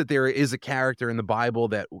extent that there is a character in the Bible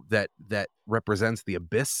that represents the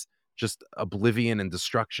abyss, just oblivion and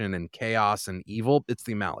destruction and chaos and evil. It's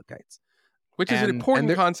the Amalekites, which is an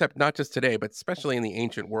important concept, not just today, but especially in the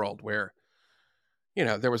ancient world, where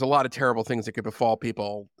there was a lot of terrible things that could befall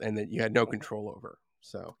people and that you had no control over.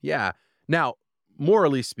 So yeah. Now,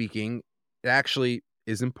 morally speaking, it actually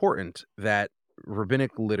is important that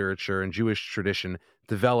rabbinic literature and Jewish tradition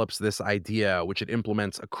develops this idea, which it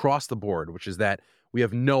implements across the board, which is that we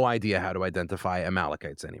have no idea how to identify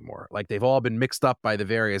Amalekites anymore. Like, they've all been mixed up by the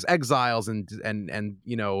various exiles and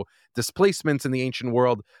displacements in the ancient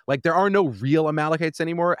world. Like, there are no real Amalekites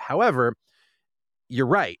anymore. However, you're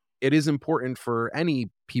right. It is important for any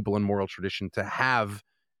people in moral tradition to have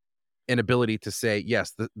an ability to say,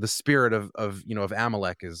 yes, the spirit of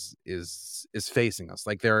Amalek is facing us.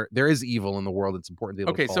 Like, there is evil in the world. It's important to be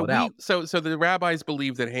able to call it out. So the rabbis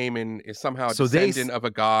believe that Haman is somehow a descendant of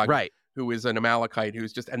Agag, right, who is an Amalekite,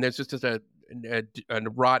 and there's just a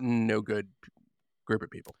rotten, no good group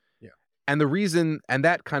of people. Yeah. And the reason, and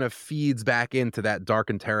that kind of feeds back into that dark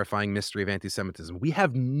and terrifying mystery of anti-Semitism. We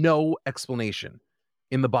have no explanation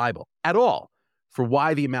in the Bible at all for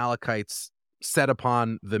why the Amalekites set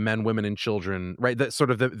upon the men, women, and children, right? That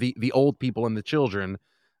sort of the old people and the children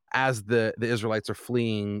as the Israelites are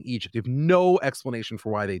fleeing Egypt. You have no explanation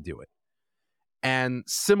for why they do it. And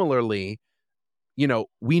similarly,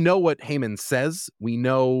 we know what Haman says. We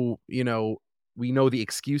know the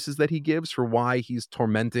excuses that he gives for why he's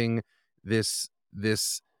tormenting this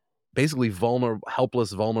basically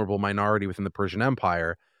helpless, vulnerable minority within the Persian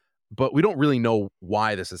Empire. But we don't really know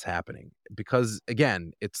why this is happening, because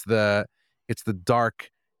again, it's the dark,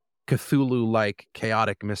 Cthulhu-like,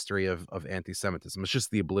 chaotic mystery of anti-Semitism. It's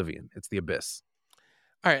just the oblivion. It's the abyss.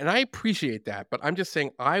 All right, and I appreciate that, but I'm just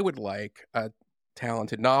saying I would like a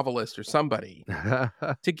talented novelist or somebody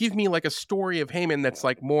to give me like a story of Haman that's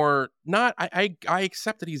like more not. I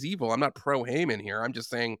accept that he's evil. I'm not pro Haman here. I'm just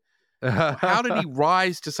saying, how did he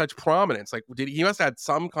rise to such prominence? Like, he must have had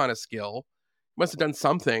some kind of skill. Must have done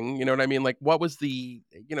something, you know what I mean? Like, what was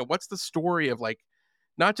what's the story of, like,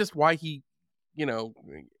 not just why he,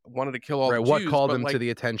 wanted to kill all the Jews, what called him like, to the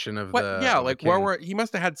attention of he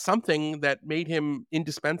must have had something that made him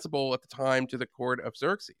indispensable at the time to the court of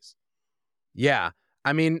Xerxes. Yeah.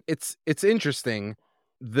 I mean, it's interesting.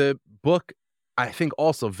 The book, I think,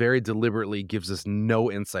 also very deliberately gives us no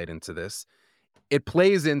insight into this. It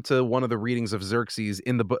plays into one of the readings of Xerxes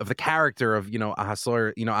in the book, of the character of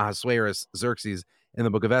Ahasuerus, Xerxes, in the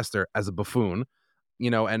book of Esther, as a buffoon.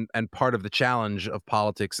 And part of the challenge of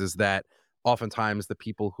politics is that oftentimes the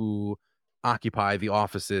people who occupy the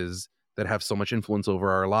offices that have so much influence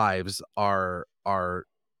over our lives are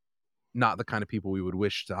not the kind of people we would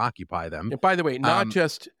wish to occupy them. And by the way, not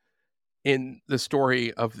just in the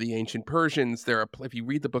story of the ancient Persians, if you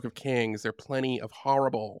read the Book of Kings, there are plenty of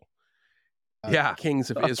horrible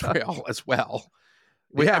kings of Israel as well.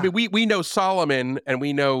 We know Solomon and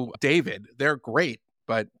we know David. They're great,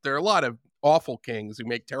 but there are a lot of awful kings who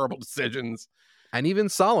make terrible decisions. And even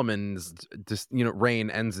Solomon's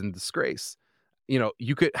reign ends in disgrace.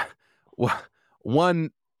 You could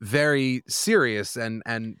one very serious and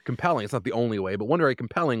compelling, it's not the only way, but one very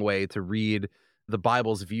compelling way to read the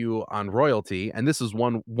Bible's view on royalty, and this is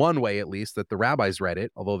one way at least that the rabbis read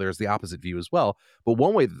it, although there's the opposite view as well, but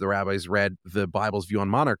one way that the rabbis read the Bible's view on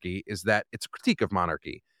monarchy is that it's a critique of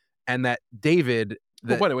monarchy, and that David...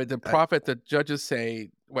 the prophet, the judges say,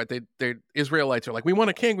 the Israelites are like, we want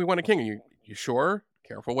a king. Are you sure?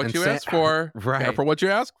 Careful what you ask for. Right. Careful what you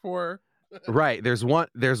ask for. Right. There's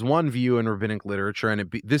one view in rabbinic literature, and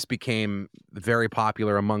this became very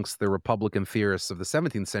popular amongst the Republican theorists of the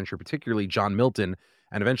 17th century, particularly John Milton,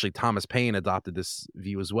 and eventually Thomas Paine adopted this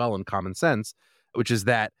view as well in Common Sense, which is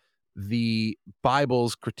that the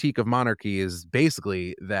Bible's critique of monarchy is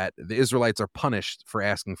basically that the Israelites are punished for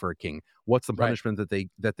asking for a king. What's the punishment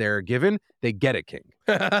that they're given? They get a king.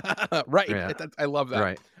 Right. Yeah. I love that.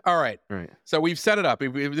 Right. All right. Right. So we've set it up.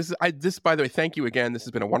 This, by the way, thank you again. This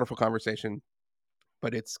has been a wonderful conversation.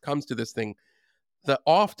 But it comes to this thing, the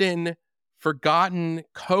often forgotten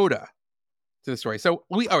coda to the story. So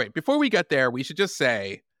all right, before we get there, we should just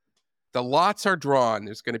say the lots are drawn.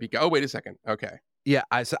 There's going to be. Oh, wait a second. Okay. Yeah,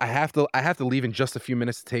 I have to leave in just a few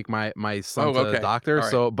minutes to take my son to the doctor.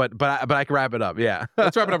 Right. So, but I can wrap it up. Yeah,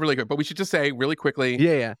 let's wrap it up really quick. But we should just say really quickly.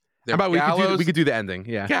 Yeah. How about we could do the ending?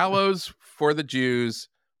 Yeah, gallows for the Jews,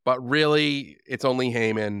 but really it's only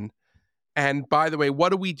Haman. And by the way, what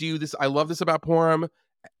do we do? I love this about Purim.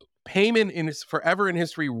 Haman is forever in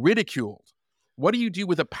history ridiculed. What do you do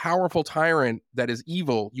with a powerful tyrant that is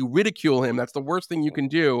evil? You ridicule him. That's the worst thing you can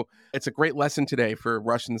do. It's a great lesson today for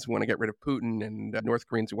Russians who want to get rid of Putin and North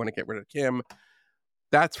Koreans who want to get rid of Kim.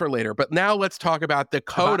 That's for later. But now let's talk about the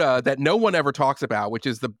coda that no one ever talks about, which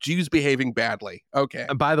is the Jews behaving badly. Okay.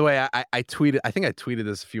 And by the way, I tweeted. I think I tweeted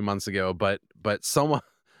this a few months ago, but someone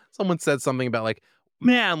said something about like,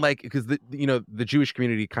 man, like, because the Jewish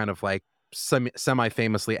community kind of like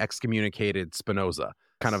semi-famously excommunicated Spinoza,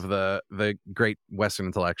 kind of the great Western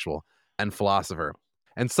intellectual and philosopher.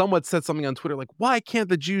 And someone said something on Twitter like, why can't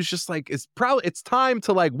the Jews just like, it's time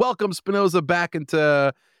to like welcome Spinoza back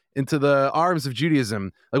into the arms of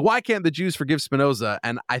Judaism. Like, why can't the Jews forgive Spinoza?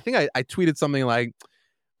 And I think I tweeted something like,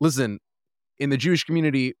 listen, in the Jewish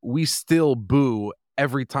community, we still boo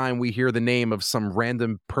every time we hear the name of some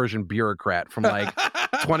random Persian bureaucrat from like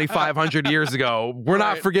 2,500 years ago. We're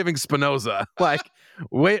not forgiving Spinoza. Like,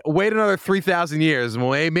 wait another 3,000 years,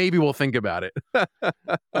 and maybe we'll think about it.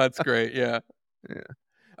 That's great. Yeah.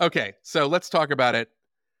 Okay, so let's talk about it.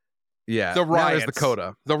 Yeah. The riot. There's the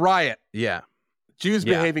coda. The riot. Yeah. Jews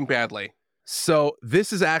behaving badly. So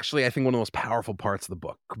this is actually, I think, one of the most powerful parts of the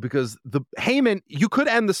book, because the Haman, you could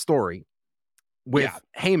end the story with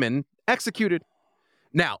Haman executed.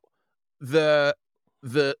 Now, that's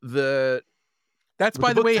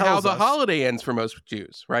by the way how the holiday ends for most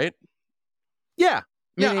Jews, right? Yeah.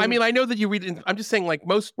 I mean, I know that you read. I'm just saying, like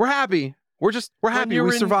most, we're happy. We're happy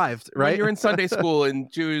we survived, right? When you're in Sunday school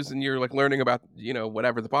and Jews and you're like learning about,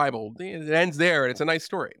 whatever the Bible, it ends there and it's a nice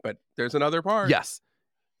story, but there's another part.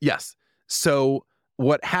 Yes. So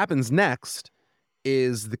what happens next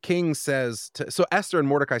is the king says so Esther and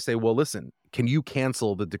Mordecai say, well, listen, can you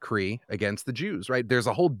cancel the decree against the Jews, right? There's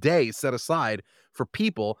a whole day set aside for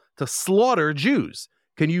people to slaughter Jews.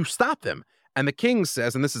 Can you stop them? And the king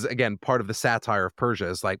says, and this is, again, part of the satire of Persia,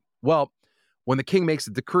 is like, well, when the king makes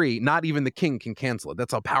a decree, not even the king can cancel it.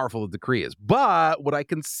 That's how powerful the decree is. But what I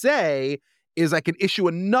can say is I can issue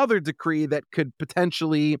another decree that could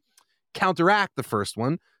potentially counteract the first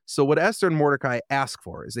one. So what Esther and Mordecai ask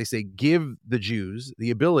for is they say, give the Jews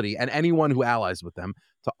the ability, and anyone who allies with them,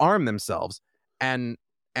 to arm themselves and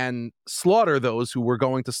slaughter those who were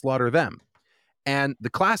going to slaughter them. And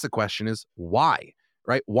the classic question is, why?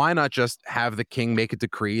 Right? Why not just have the king make a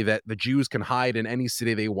decree that the Jews can hide in any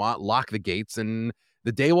city they want, lock the gates, and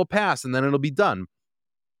the day will pass, and then it'll be done?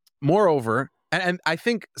 Moreover, and I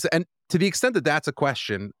think, and to the extent that that's a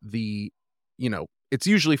question, it's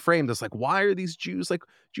usually framed as like, why are these Jews, like,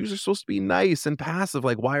 Jews are supposed to be nice and passive,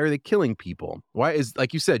 like, why are they killing people? Why is,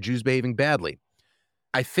 like you said, Jews behaving badly?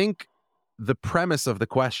 I think the premise of the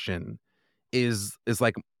question is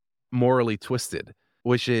like morally twisted,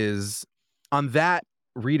 which is, on that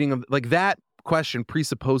reading of, like, that question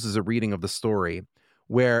presupposes a reading of the story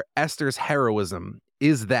where Esther's heroism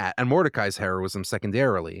is that, and Mordecai's heroism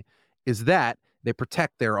secondarily, is that they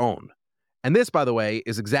protect their own. And this, by the way,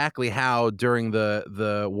 is exactly how during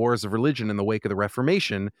the wars of religion in the wake of the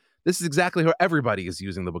Reformation, this is exactly how everybody is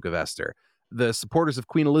using the Book of Esther. The supporters of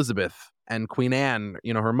Queen Elizabeth and Queen Anne,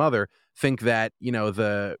 her mother, think that,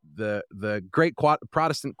 the great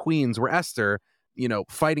Protestant queens were Esther,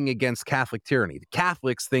 fighting against Catholic tyranny. The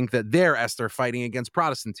Catholics think that they're Esther fighting against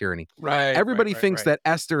Protestant tyranny. Right. Everybody thinks that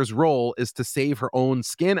Esther's role is to save her own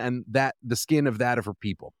skin and that the skin of that of her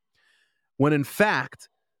people. When in fact,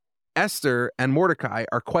 Esther and Mordecai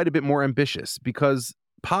are quite a bit more ambitious, because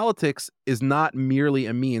politics is not merely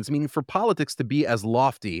a means. Meaning, for politics to be as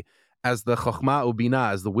lofty as the chokhmah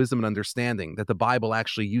ubina, as the wisdom and understanding that the Bible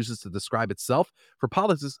actually uses to describe itself, for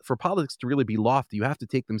politics to really be lofty, you have to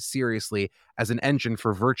take them seriously as an engine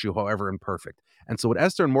for virtue, however imperfect. And so what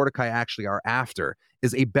Esther and Mordecai actually are after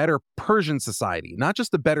is a better Persian society, not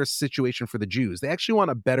just a better situation for the Jews. They actually want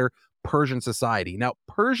a better Persian society. Now,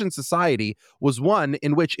 Persian society was one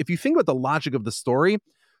in which, if you think about the logic of the story,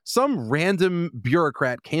 some random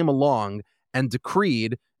bureaucrat came along and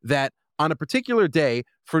decreed that on a particular day,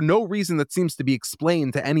 for no reason that seems to be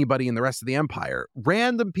explained to anybody in the rest of the empire,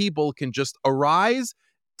 random people can just arise,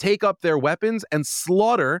 take up their weapons, and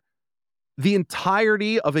slaughter the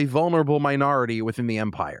entirety of a vulnerable minority within the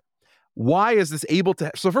empire. Why is this able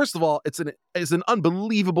to? So first of all, it's an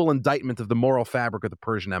unbelievable indictment of the moral fabric of the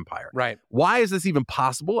Persian Empire. Right. Why is this even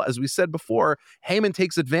possible? As we said before, Haman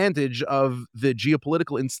takes advantage of the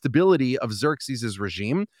geopolitical instability of Xerxes'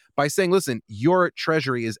 regime by saying, listen, your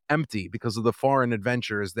treasury is empty because of the foreign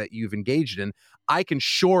adventures that you've engaged in. I can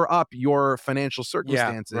shore up your financial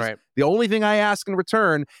circumstances. Yeah, right. The only thing I ask in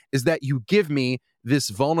return is that you give me this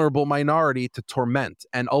vulnerable minority to torment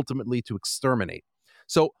and ultimately to exterminate.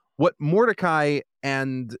 So what Mordecai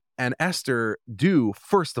and Esther do,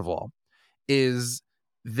 first of all, is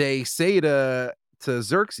they say to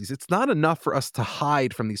Xerxes, it's not enough for us to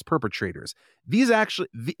hide from these perpetrators.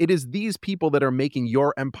 It is these people that are making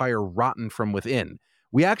your empire rotten from within.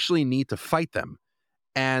 We actually need to fight them.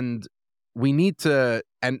 And we need to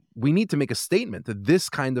make a statement that this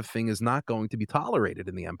kind of thing is not going to be tolerated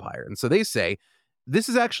in the empire. And so they say, this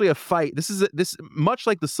is actually a fight. This much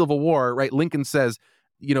like the Civil War, right? Lincoln says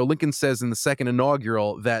in the second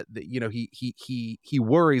inaugural that he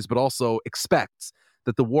worries but also expects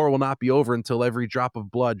that the war will not be over until every drop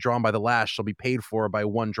of blood drawn by the lash shall be paid for by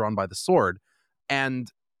one drawn by the sword.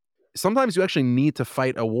 And sometimes you actually need to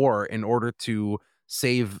fight a war in order to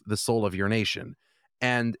save the soul of your nation.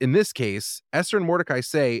 And in this case, Esther and Mordecai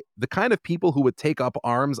say the kind of people who would take up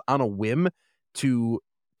arms on a whim to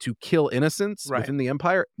kill innocents within the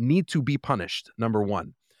empire need to be punished, number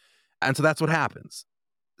one. And so that's what happens.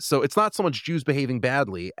 So it's not so much Jews behaving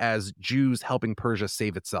badly as Jews helping Persia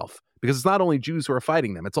save itself. Because it's not only Jews who are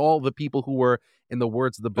fighting them. It's all the people who were, in the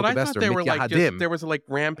words of the book of Esther, they were there was like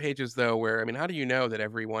rampages, though, where, I mean, how do you know that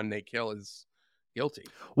everyone they kill is guilty?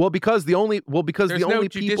 Well, because there's no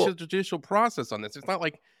judicial process on this. It's not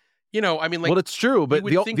like, I mean, like, well, it's true, but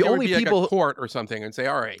the only people like a court or something and say,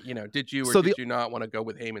 all right, did you or did you not want to go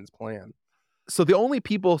with Haman's plan? So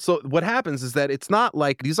what happens is that it's not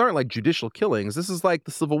like, these aren't like judicial killings. This is like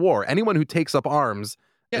the Civil War. Anyone who takes up arms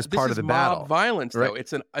is part of the battle. Mob violence, right?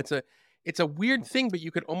 Though. It's a weird thing, but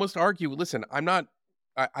you could almost argue, listen, I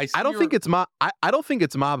don't think it's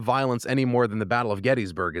mob violence any more than the Battle of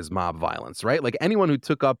Gettysburg is mob violence, right? Like anyone who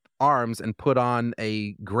took up arms and put on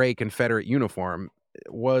a gray Confederate uniform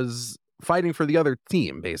was fighting for the other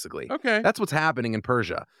team, basically. Okay. That's what's happening in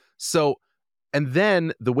Persia. So, and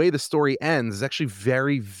then the way the story ends is actually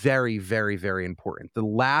very, very, very, very important. The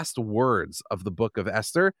last words of the book of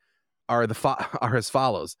Esther are as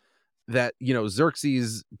follows: that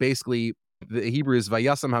Xerxes, basically the Hebrew is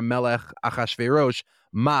Vayasam HaMelech Achashverosh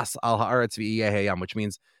Mas al Haaretz V'Yeheyam, which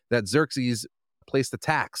means that Xerxes placed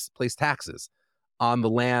taxes on the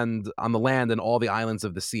land and all the islands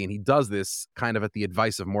of the sea, and he does this kind of at the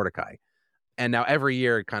advice of Mordecai. And now every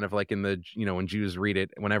year, kind of like in the, when Jews read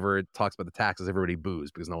it, whenever it talks about the taxes, everybody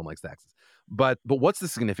boos because no one likes taxes. But what's the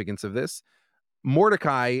significance of this?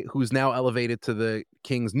 Mordecai, who's now elevated to the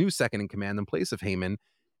king's new second in command in place of Haman,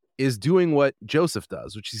 is doing what Joseph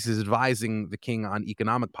does, which is advising the king on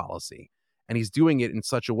economic policy. And he's doing it in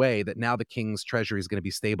such a way that now the king's treasury is going to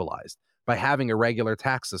be stabilized. By having a regular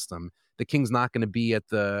tax system, the king's not going to be at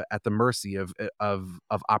the mercy of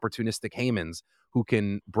opportunistic Hamans who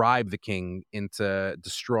can bribe the king into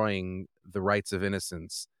destroying the rights of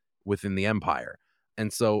innocence within the empire.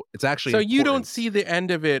 And so it's actually important. You don't see the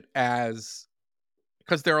end of it as,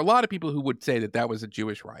 because there are a lot of people who would say that was a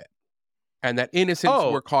Jewish riot and that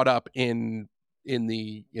innocents were caught up in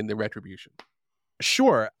the retribution.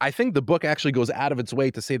 Sure. I think the book actually goes out of its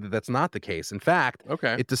way to say that that's not the case. In fact,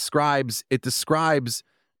 it describes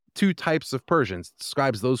two types of Persians. It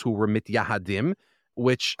describes those who were mityahadim,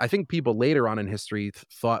 which I think people later on in history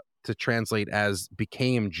thought to translate as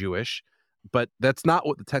became Jewish, but that's not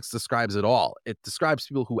what the text describes at all. It describes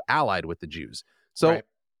people who allied with the Jews. So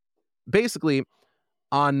basically,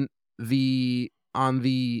 on the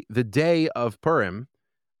day of Purim,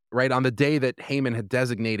 right, on the day that Haman had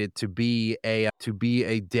designated to be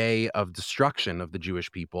a day of destruction of the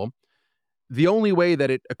Jewish people, the only way that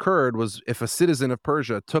it occurred was if a citizen of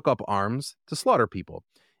Persia took up arms to slaughter people.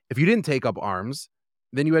 If you didn't take up arms,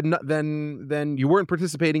 then you had then you weren't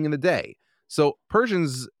participating in the day. So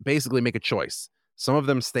Persians basically make a choice. Some of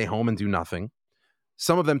them stay home and do nothing.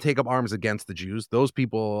 Some of them take up arms against the Jews. Those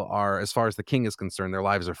people are, as far as the king is concerned, their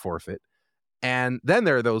lives are forfeit. And then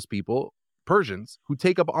there are those people, Persians, who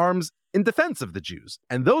take up arms in defense of the Jews.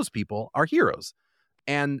 And those people are heroes.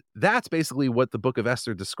 And that's basically what the book of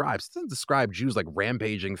Esther describes. It doesn't describe Jews like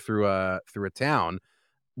rampaging through a town.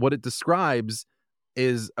 What it describes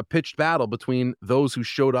is a pitched battle between those who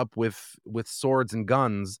showed up with swords and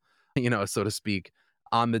guns, so to speak,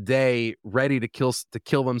 on the day, ready to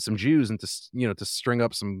kill them some Jews and to string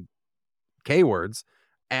up some K words,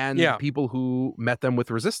 and Yeah. people who met them with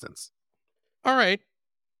resistance. All right.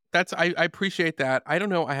 I appreciate that. I don't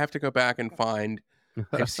know. I have to go back and find.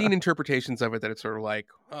 I've seen interpretations of it that it's sort of like,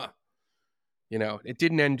 it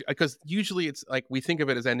didn't end, because usually it's like we think of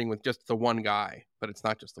it as ending with just the one guy, but it's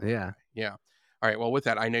not just the one guy. Yeah. All right. Well, with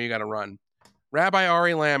that, I know you got to run. Rabbi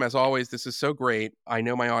Ari Lamb, as always, this is so great. I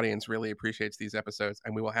know my audience really appreciates these episodes,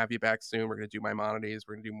 and we will have you back soon. We're going to do Maimonides.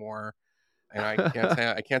 We're going to do more, and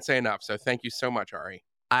I can't say enough. So thank you so much, Ari.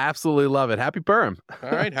 I absolutely love it. Happy Purim.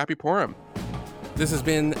 All right. Happy Purim. This has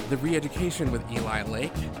been The Re-Education with Eli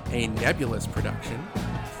Lake, a Nebulous production.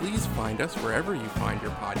 Please find us wherever you find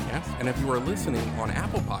your podcasts. And if you are listening on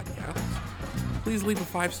Apple Podcasts, please leave a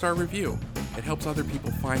 5-star review. It helps other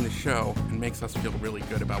people find the show and makes us feel really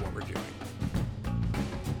good about what we're doing.